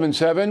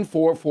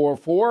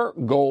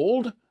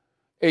 877-444-GOLD,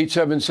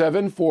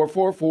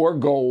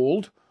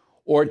 877-444-GOLD,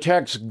 or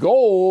text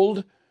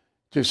GOLD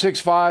to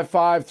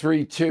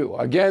 65532.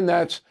 Again,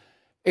 that's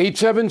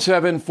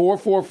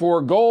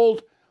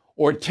 877-444-GOLD,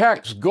 or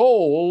text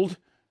GOLD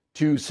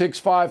to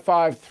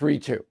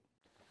 65532.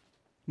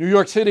 New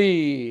York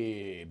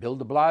City, Bill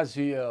de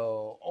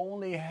Blasio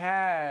only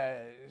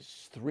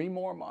has 3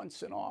 more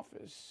months in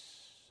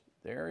office.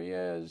 There he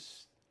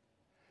is.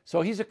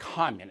 So he's a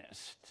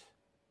communist,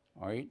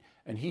 all right?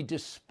 And he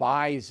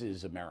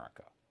despises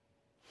America.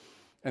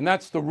 And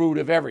that's the root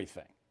of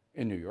everything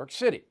in New York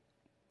City.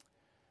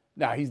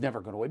 Now, he's never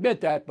going to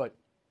admit that, but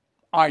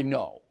I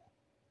know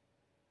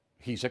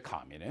he's a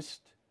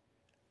communist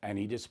and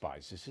he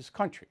despises his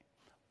country.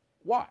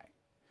 Why?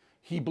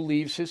 He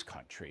believes his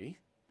country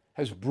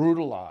has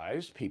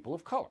brutalized people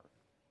of color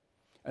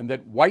and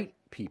that white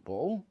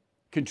people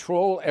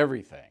control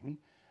everything,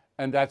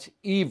 and that's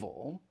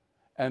evil,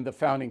 and the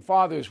founding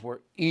fathers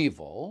were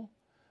evil,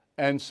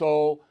 and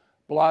so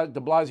de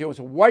Blasio wants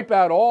to wipe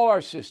out all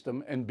our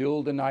system and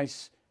build a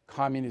nice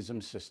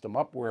communism system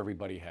up where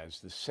everybody has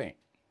the same.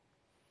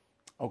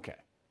 Okay,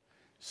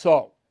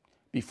 so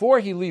before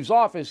he leaves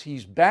office,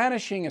 he's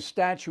banishing a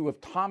statue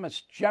of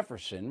Thomas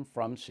Jefferson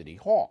from City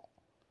Hall.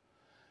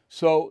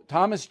 So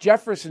Thomas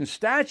Jefferson's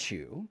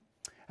statue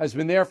has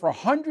been there for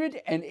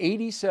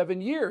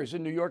 187 years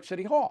in New York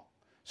City Hall,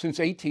 since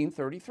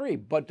 1833.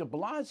 But de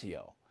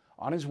Blasio,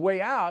 on his way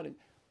out,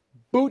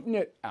 booting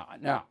it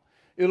out. Now,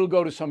 it'll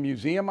go to some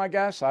museum, I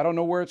guess. I don't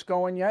know where it's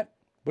going yet,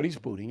 but he's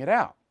booting it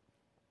out.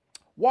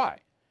 Why?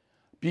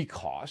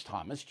 Because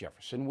Thomas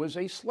Jefferson was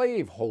a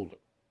slaveholder.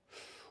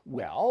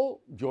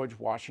 Well, George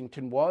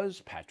Washington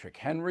was, Patrick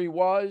Henry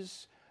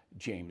was,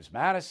 James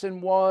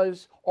Madison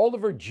was, all the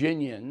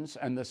Virginians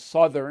and the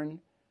Southern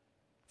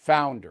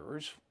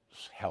founders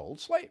held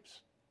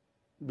slaves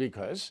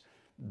because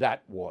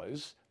that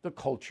was the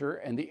culture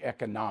and the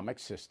economic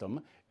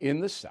system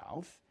in the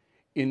South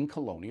in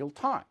colonial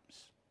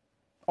times.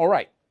 All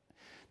right.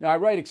 Now, I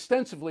write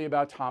extensively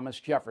about Thomas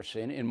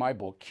Jefferson in my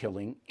book,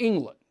 Killing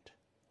England,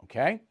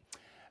 okay?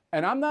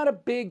 And I'm not a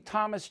big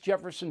Thomas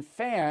Jefferson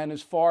fan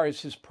as far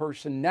as his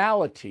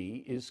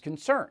personality is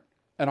concerned.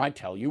 And I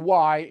tell you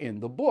why in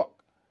the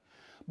book.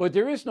 But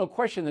there is no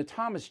question that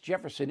Thomas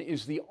Jefferson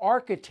is the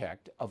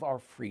architect of our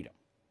freedom.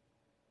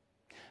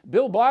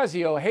 Bill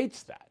Blasio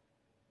hates that.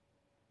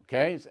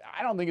 Okay?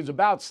 I don't think it's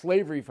about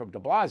slavery from de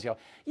Blasio.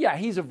 Yeah,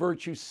 he's a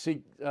virtue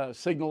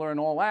signaler and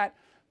all that,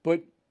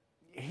 but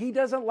he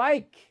doesn't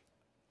like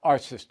our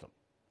system.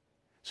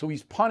 So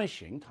he's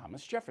punishing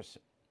Thomas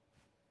Jefferson.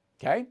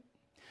 Okay?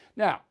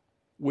 Now,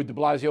 would de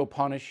Blasio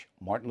punish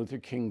Martin Luther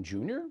King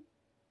Jr.?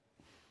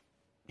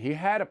 He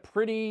had a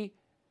pretty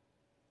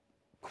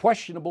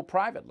questionable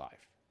private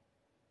life,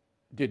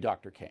 did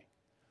Dr. King.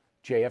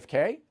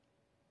 JFK,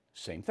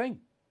 same thing.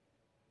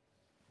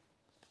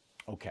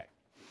 Okay.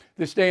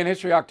 This day in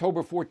history,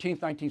 October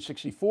 14th,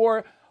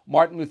 1964,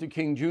 Martin Luther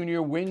King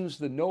Jr. wins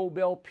the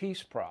Nobel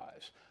Peace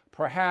Prize,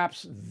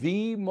 perhaps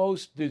the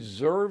most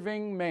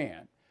deserving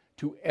man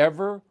to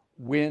ever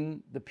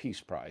win the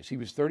Peace Prize. He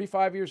was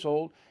 35 years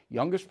old,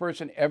 youngest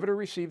person ever to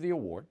receive the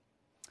award.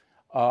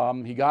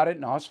 He got it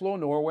in Oslo,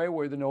 Norway,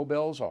 where the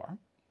Nobels are.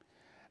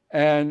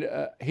 And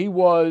he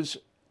was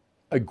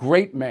a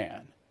great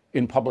man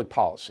in public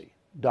policy,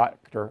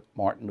 Dr.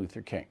 Martin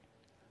Luther King.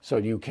 So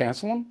do you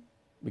cancel him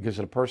because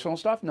of the personal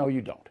stuff? No,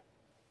 you don't.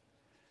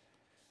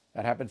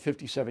 That happened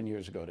 57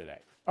 years ago today.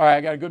 All right,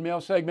 I got a good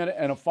mail segment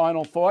and a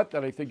final thought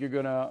that I think you're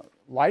going to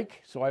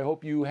like. So I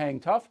hope you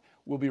hang tough.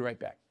 We'll be right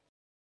back.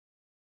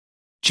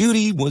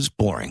 Judy was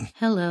boring.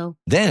 Hello.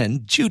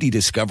 Then Judy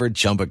discovered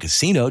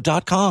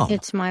ChumbaCasino.com.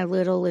 It's my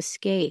little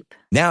escape.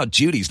 Now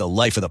Judy's the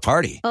life of the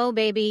party. Oh,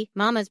 baby,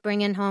 mama's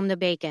bringing home the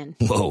bacon.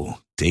 Whoa,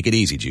 take it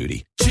easy,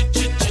 Judy.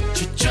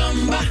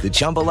 The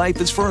Chumba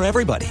life is for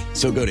everybody.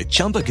 So go to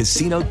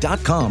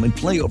ChumbaCasino.com and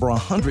play over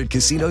 100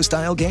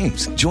 casino-style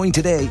games. Join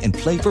today and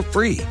play for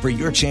free for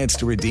your chance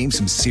to redeem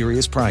some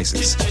serious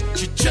prizes.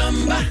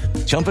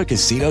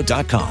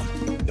 ChumbaCasino.com.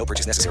 No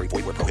purchase necessary.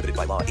 Void where prohibited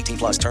by law. 18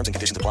 plus terms and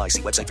conditions apply.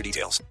 See website for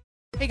details.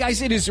 Hey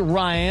guys, it is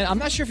Ryan. I'm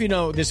not sure if you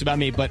know this about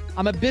me, but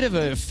I'm a bit of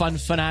a fun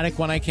fanatic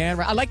when I can.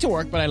 I like to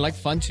work, but I like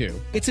fun too.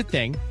 It's a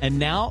thing. And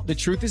now the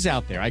truth is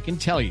out there. I can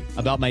tell you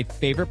about my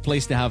favorite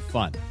place to have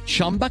fun.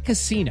 Chumba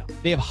Casino.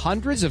 They have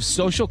hundreds of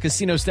social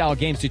casino style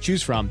games to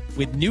choose from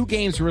with new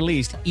games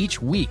released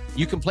each week.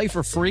 You can play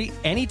for free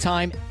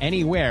anytime,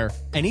 anywhere.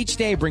 And each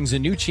day brings a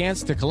new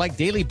chance to collect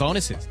daily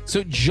bonuses.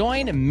 So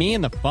join me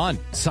in the fun.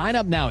 Sign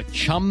up now at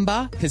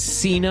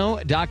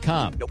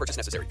ChumbaCasino.com. No purchase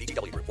necessary.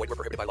 VGW. Void where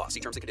prohibited by law. See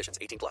terms and conditions.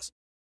 18 plus.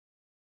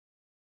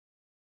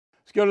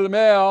 Let's go to the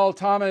mail.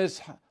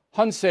 Thomas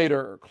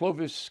Hunsader,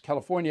 Clovis,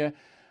 California.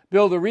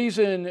 Bill, the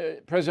reason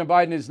President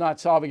Biden is not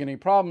solving any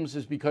problems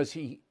is because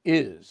he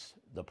is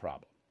the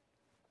problem.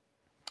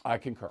 I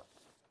concur.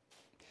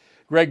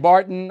 Greg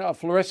Barton,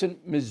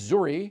 Florissant,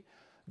 Missouri.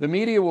 The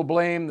media will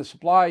blame the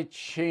supply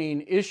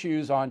chain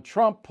issues on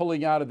Trump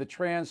pulling out of the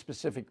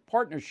Trans-Pacific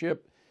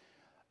Partnership.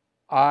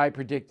 I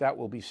predict that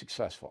will be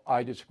successful.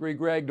 I disagree,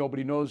 Greg.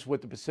 Nobody knows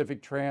what the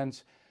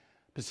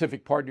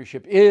Trans-Pacific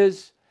Partnership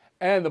is.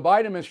 And the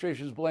Biden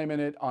administration is blaming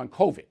it on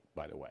COVID,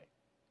 by the way.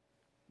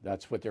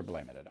 That's what they're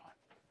blaming it on.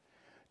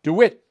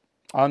 DeWitt,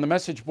 on the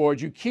message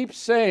board, you keep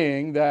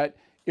saying that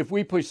if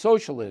we push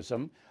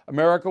socialism,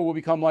 America will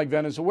become like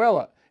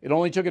Venezuela. It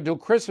only took until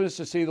Christmas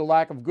to see the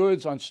lack of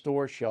goods on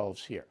store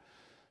shelves here.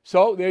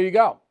 So there you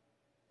go.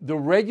 The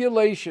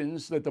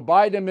regulations that the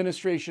Biden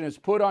administration has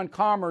put on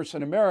commerce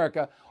in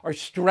America are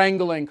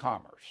strangling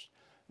commerce.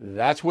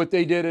 That's what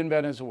they did in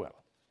Venezuela.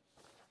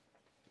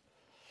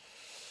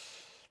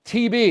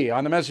 TB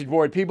on the message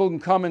board. People can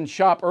come and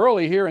shop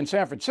early here in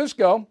San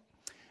Francisco.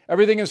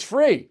 Everything is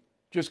free.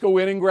 Just go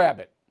in and grab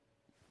it.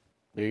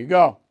 There you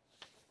go.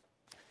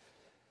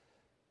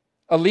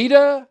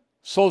 Alida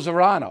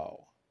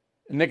Solzerano,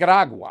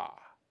 Nicaragua.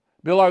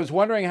 Bill, I was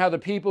wondering how the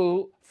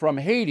people from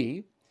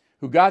Haiti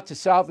who got to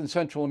South and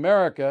Central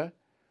America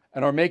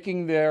and are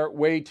making their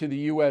way to the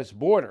U.S.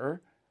 border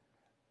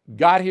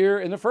got here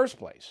in the first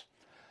place.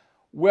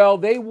 Well,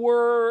 they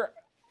were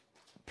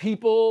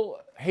people,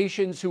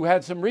 Haitians, who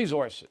had some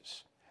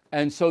resources.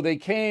 And so they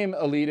came,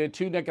 Alida,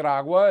 to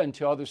Nicaragua and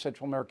to other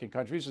Central American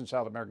countries and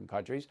South American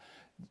countries.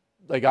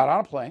 They got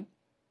on a plane.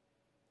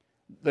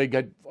 They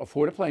could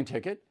afford a plane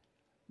ticket.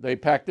 They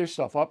packed their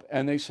stuff up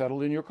and they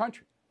settled in your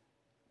country.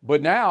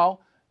 But now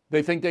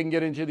they think they can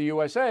get into the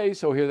USA,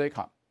 so here they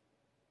come.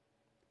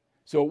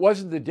 So it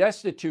wasn't the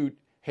destitute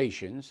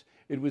Haitians,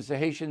 it was the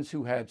Haitians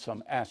who had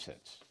some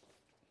assets.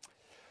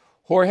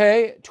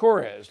 Jorge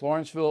Torres,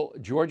 Lawrenceville,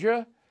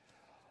 Georgia.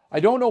 I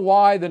don't know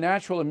why the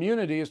natural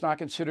immunity is not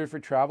considered for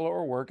travel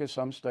or work, as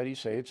some studies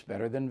say it's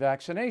better than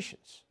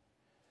vaccinations.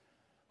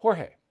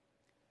 Jorge,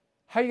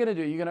 how are you going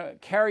to do? You're going to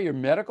carry your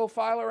medical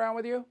file around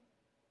with you?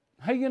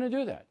 How are you going to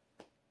do that?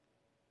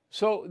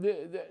 So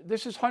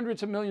this is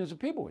hundreds of millions of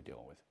people we're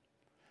dealing with.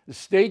 The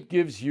state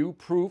gives you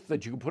proof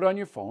that you can put on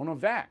your phone or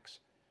vax.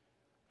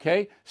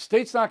 Okay?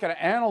 State's not going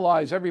to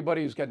analyze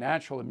everybody who's got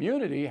natural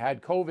immunity,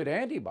 had COVID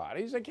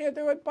antibodies. They can't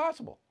do it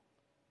possible.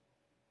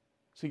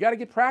 So you got to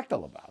get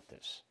practical about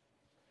this.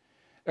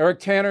 Eric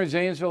Tanner,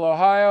 Zanesville,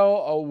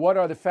 Ohio. What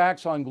are the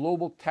facts on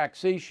global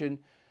taxation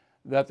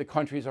that the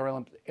countries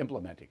are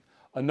implementing?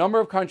 A number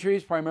of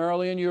countries,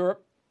 primarily in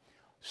Europe,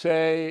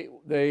 say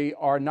they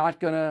are not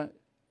going to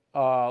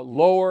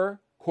lower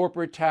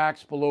corporate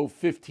tax below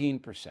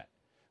 15%.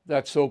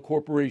 That's so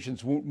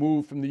corporations won't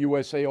move from the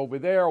USA over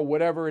there or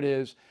whatever it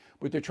is,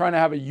 but they're trying to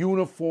have a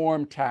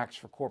uniform tax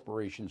for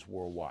corporations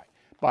worldwide.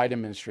 Biden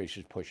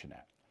administration is pushing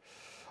that.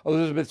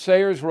 Elizabeth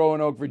Sayers,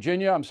 Roanoke,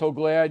 Virginia. I'm so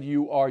glad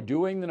you are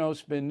doing the No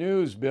Spin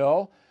News,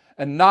 Bill,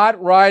 and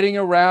not riding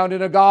around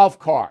in a golf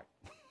cart.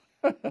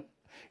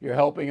 You're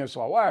helping us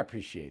all. Well, I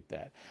appreciate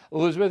that.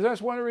 Elizabeth,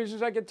 that's one of the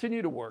reasons I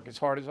continue to work as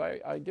hard as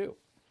I do.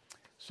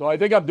 So I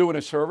think I'm doing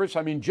a service.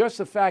 I mean, just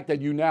the fact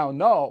that you now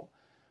know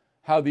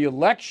how the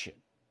election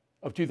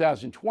of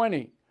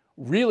 2020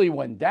 really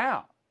went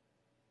down.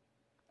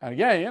 And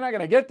again, you're not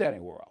going to get that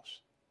anywhere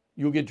else.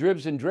 You'll get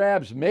dribs and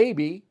drabs,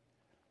 maybe,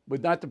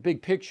 but not the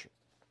big picture.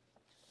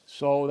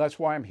 So that's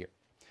why I'm here.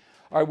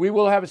 All right, we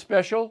will have a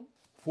special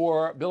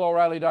for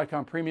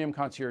BillO'Reilly.com Premium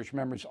Concierge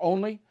members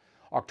only,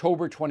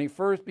 October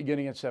 21st,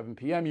 beginning at 7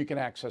 p.m. You can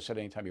access it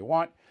anytime you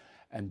want.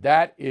 And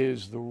that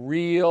is the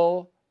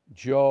real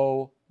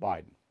Joe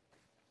Biden.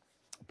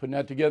 I'm putting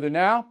that together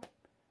now,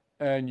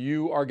 and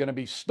you are going to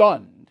be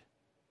stunned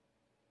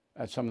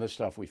at some of the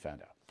stuff we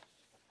found out.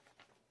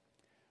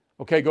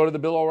 Okay, go to the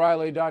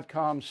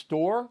BillO'Reilly.com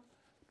store,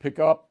 pick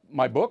up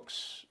my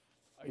books.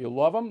 You'll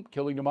love them.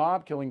 Killing the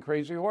Mob, Killing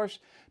Crazy Horse.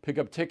 Pick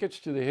up tickets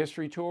to the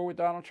history tour with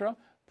Donald Trump.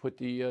 Put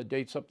the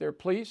dates up there,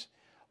 please.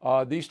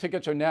 These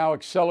tickets are now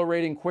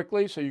accelerating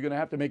quickly, so you're going to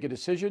have to make a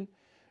decision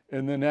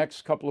in the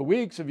next couple of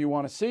weeks if you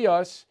want to see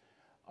us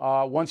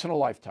once in a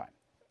lifetime.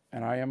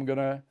 And I am going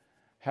to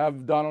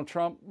have Donald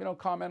Trump,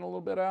 comment a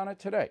little bit on it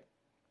today.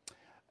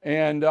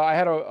 And I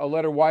had a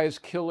letter, Why is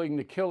Killing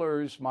the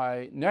Killers,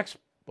 my next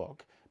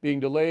book, being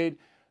delayed?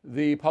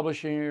 The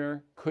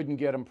publisher couldn't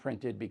get them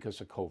printed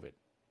because of COVID.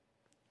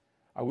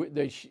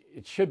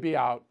 It should be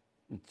out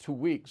in 2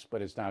 weeks,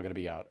 but it's now going to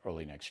be out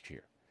early next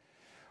year.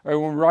 All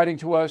right, when writing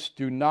to us,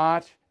 do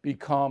not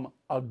become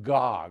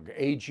agog,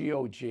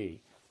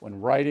 A-G-O-G,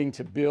 when writing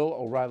to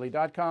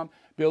BillO'Reilly.com,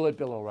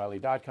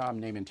 Bill@BillO'Reilly.com,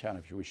 name and town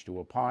if you wish to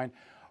opine.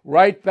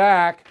 Right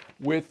back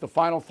with the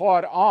final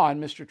thought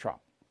on Mr. Trump.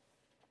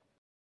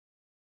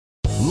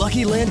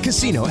 Lucky Land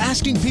Casino,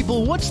 asking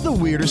people, what's the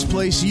weirdest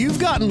place you've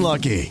gotten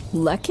lucky?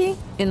 Lucky?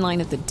 In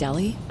line at the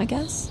deli, I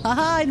guess?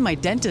 Aha, in my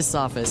dentist's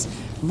office.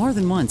 More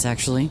than once,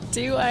 actually.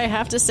 Do I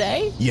have to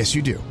say? Yes,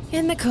 you do.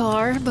 In the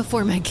car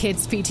before my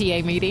kids'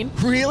 PTA meeting.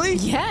 Really?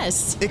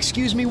 Yes.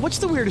 Excuse me, what's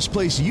the weirdest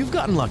place you've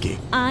gotten lucky?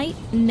 I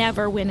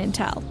never win and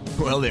tell.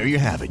 Well, there you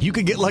have it. You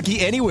can get lucky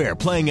anywhere,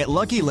 playing at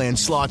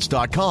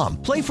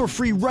LuckyLandSlots.com. Play for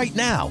free right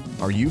now.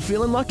 Are you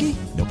feeling lucky?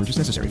 No purchase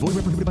necessary. Void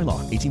where prohibited by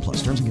law.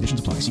 18+. Terms and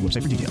conditions apply. See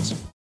website for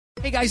details.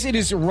 Hey guys, it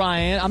is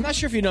Ryan. I'm not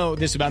sure if you know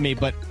this about me,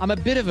 but I'm a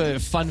bit of a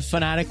fun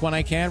fanatic when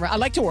I can. I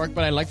like to work,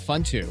 but I like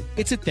fun too.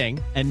 It's a thing.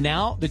 And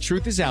now the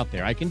truth is out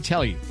there. I can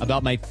tell you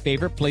about my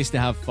favorite place to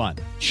have fun.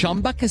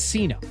 Chumba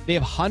Casino. They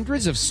have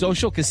hundreds of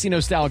social casino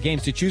style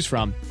games to choose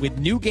from with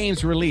new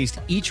games released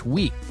each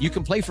week. You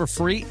can play for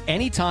free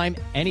anytime,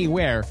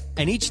 anywhere.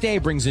 And each day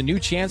brings a new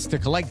chance to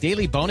collect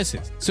daily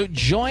bonuses. So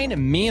join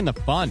me in the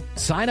fun.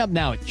 Sign up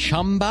now at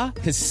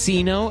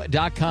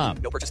ChumbaCasino.com.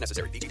 No purchase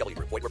necessary. VGW.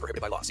 Void where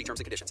prohibited by law. See terms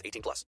and conditions.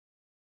 18+.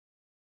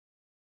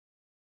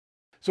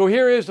 So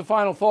here is the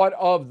final thought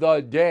of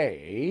the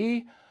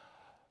day.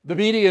 The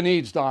media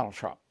needs Donald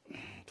Trump.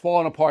 It's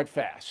falling apart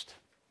fast,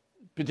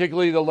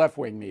 particularly the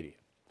left-wing media.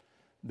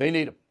 They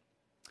need him.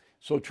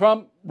 So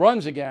Trump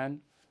runs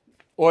again,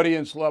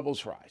 audience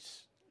levels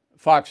rise.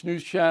 Fox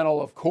News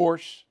Channel, of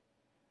course.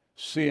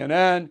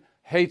 CNN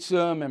hates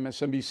him.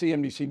 MSNBC,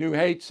 NBC News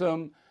hates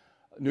him.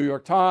 New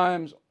York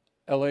Times,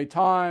 LA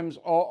Times,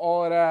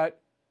 all of that.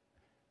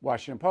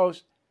 Washington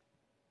Post.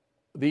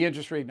 The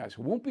interest rate nice. It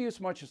won't be as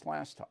much as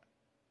last time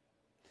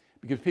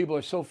because people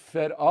are so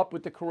fed up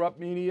with the corrupt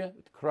media,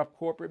 the corrupt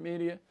corporate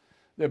media.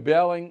 They're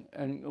bailing,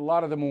 and a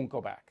lot of them won't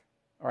go back.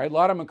 All right, a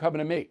lot of them are coming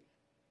to me.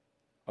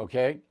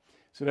 Okay,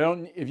 so they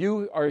don't. If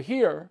you are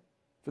here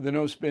for the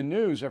No Spin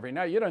News every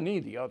night, you don't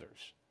need the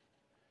others.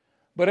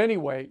 But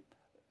anyway,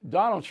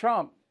 Donald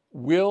Trump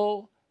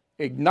will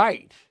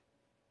ignite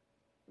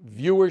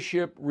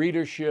viewership,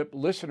 readership,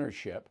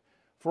 listenership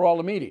for all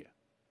the media,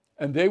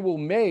 and they will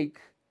make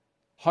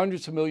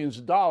hundreds of millions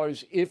of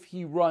dollars if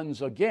he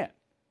runs again.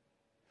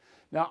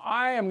 Now,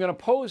 I am going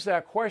to pose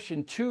that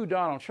question to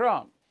Donald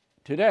Trump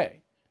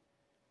today.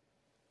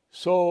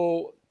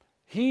 So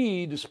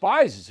he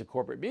despises the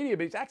corporate media,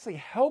 but he's actually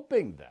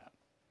helping them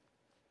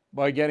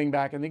by getting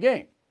back in the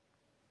game,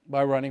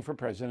 by running for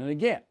president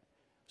again.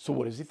 So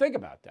what does he think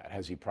about that?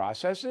 Has he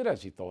processed it?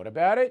 Has he thought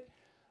about it?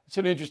 It's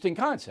an interesting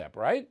concept,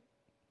 right?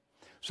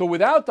 So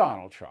without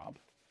Donald Trump,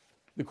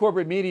 the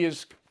corporate media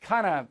is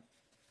kind of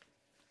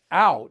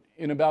out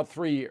in about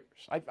 3 years.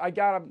 I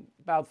got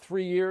about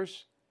 3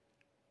 years.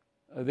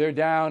 They're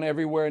down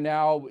everywhere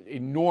now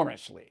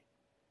enormously.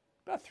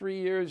 About 3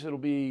 years, it'll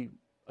be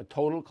a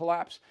total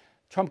collapse.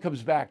 Trump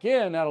comes back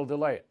in, that'll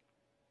delay it.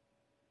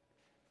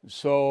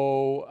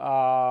 So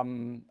I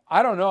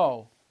don't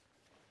know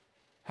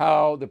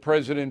how the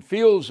president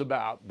feels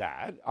about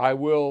that. I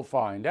will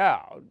find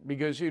out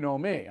because you know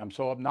me. I'm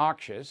so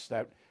obnoxious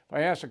that if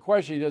I ask a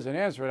question, he doesn't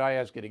answer it, I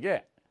ask it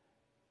again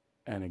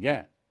and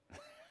again.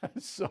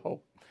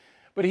 So,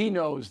 but he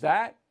knows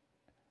that.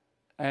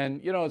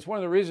 And, you know, it's one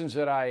of the reasons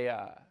that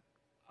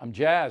I'm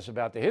jazzed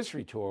about the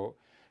history tour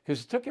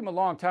because it took him a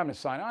long time to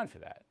sign on for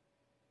that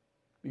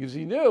because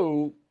he knew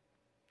you're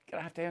going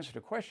to have to answer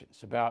the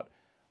questions about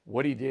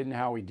what he did and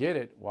how he did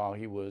it while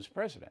he was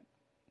president.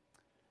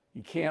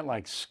 You can't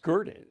like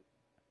skirt it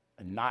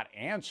and not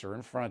answer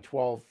in front of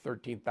 12,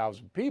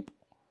 13,000 people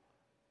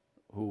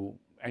who,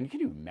 and can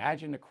you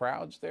imagine the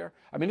crowds there?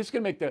 I mean, it's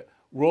going to make the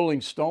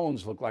Rolling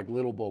Stones look like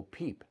Little Bo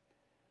Peep.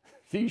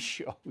 These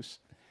shows,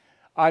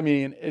 I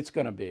mean, it's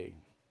going to be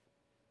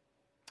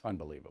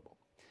unbelievable.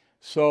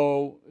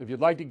 So if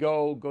you'd like to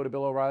go to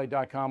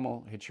BillO'Reilly.com.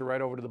 We'll hit you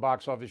right over to the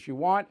box office you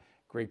want.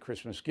 Great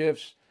Christmas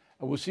gifts.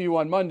 And we'll see you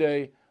on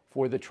Monday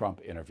for the Trump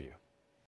interview.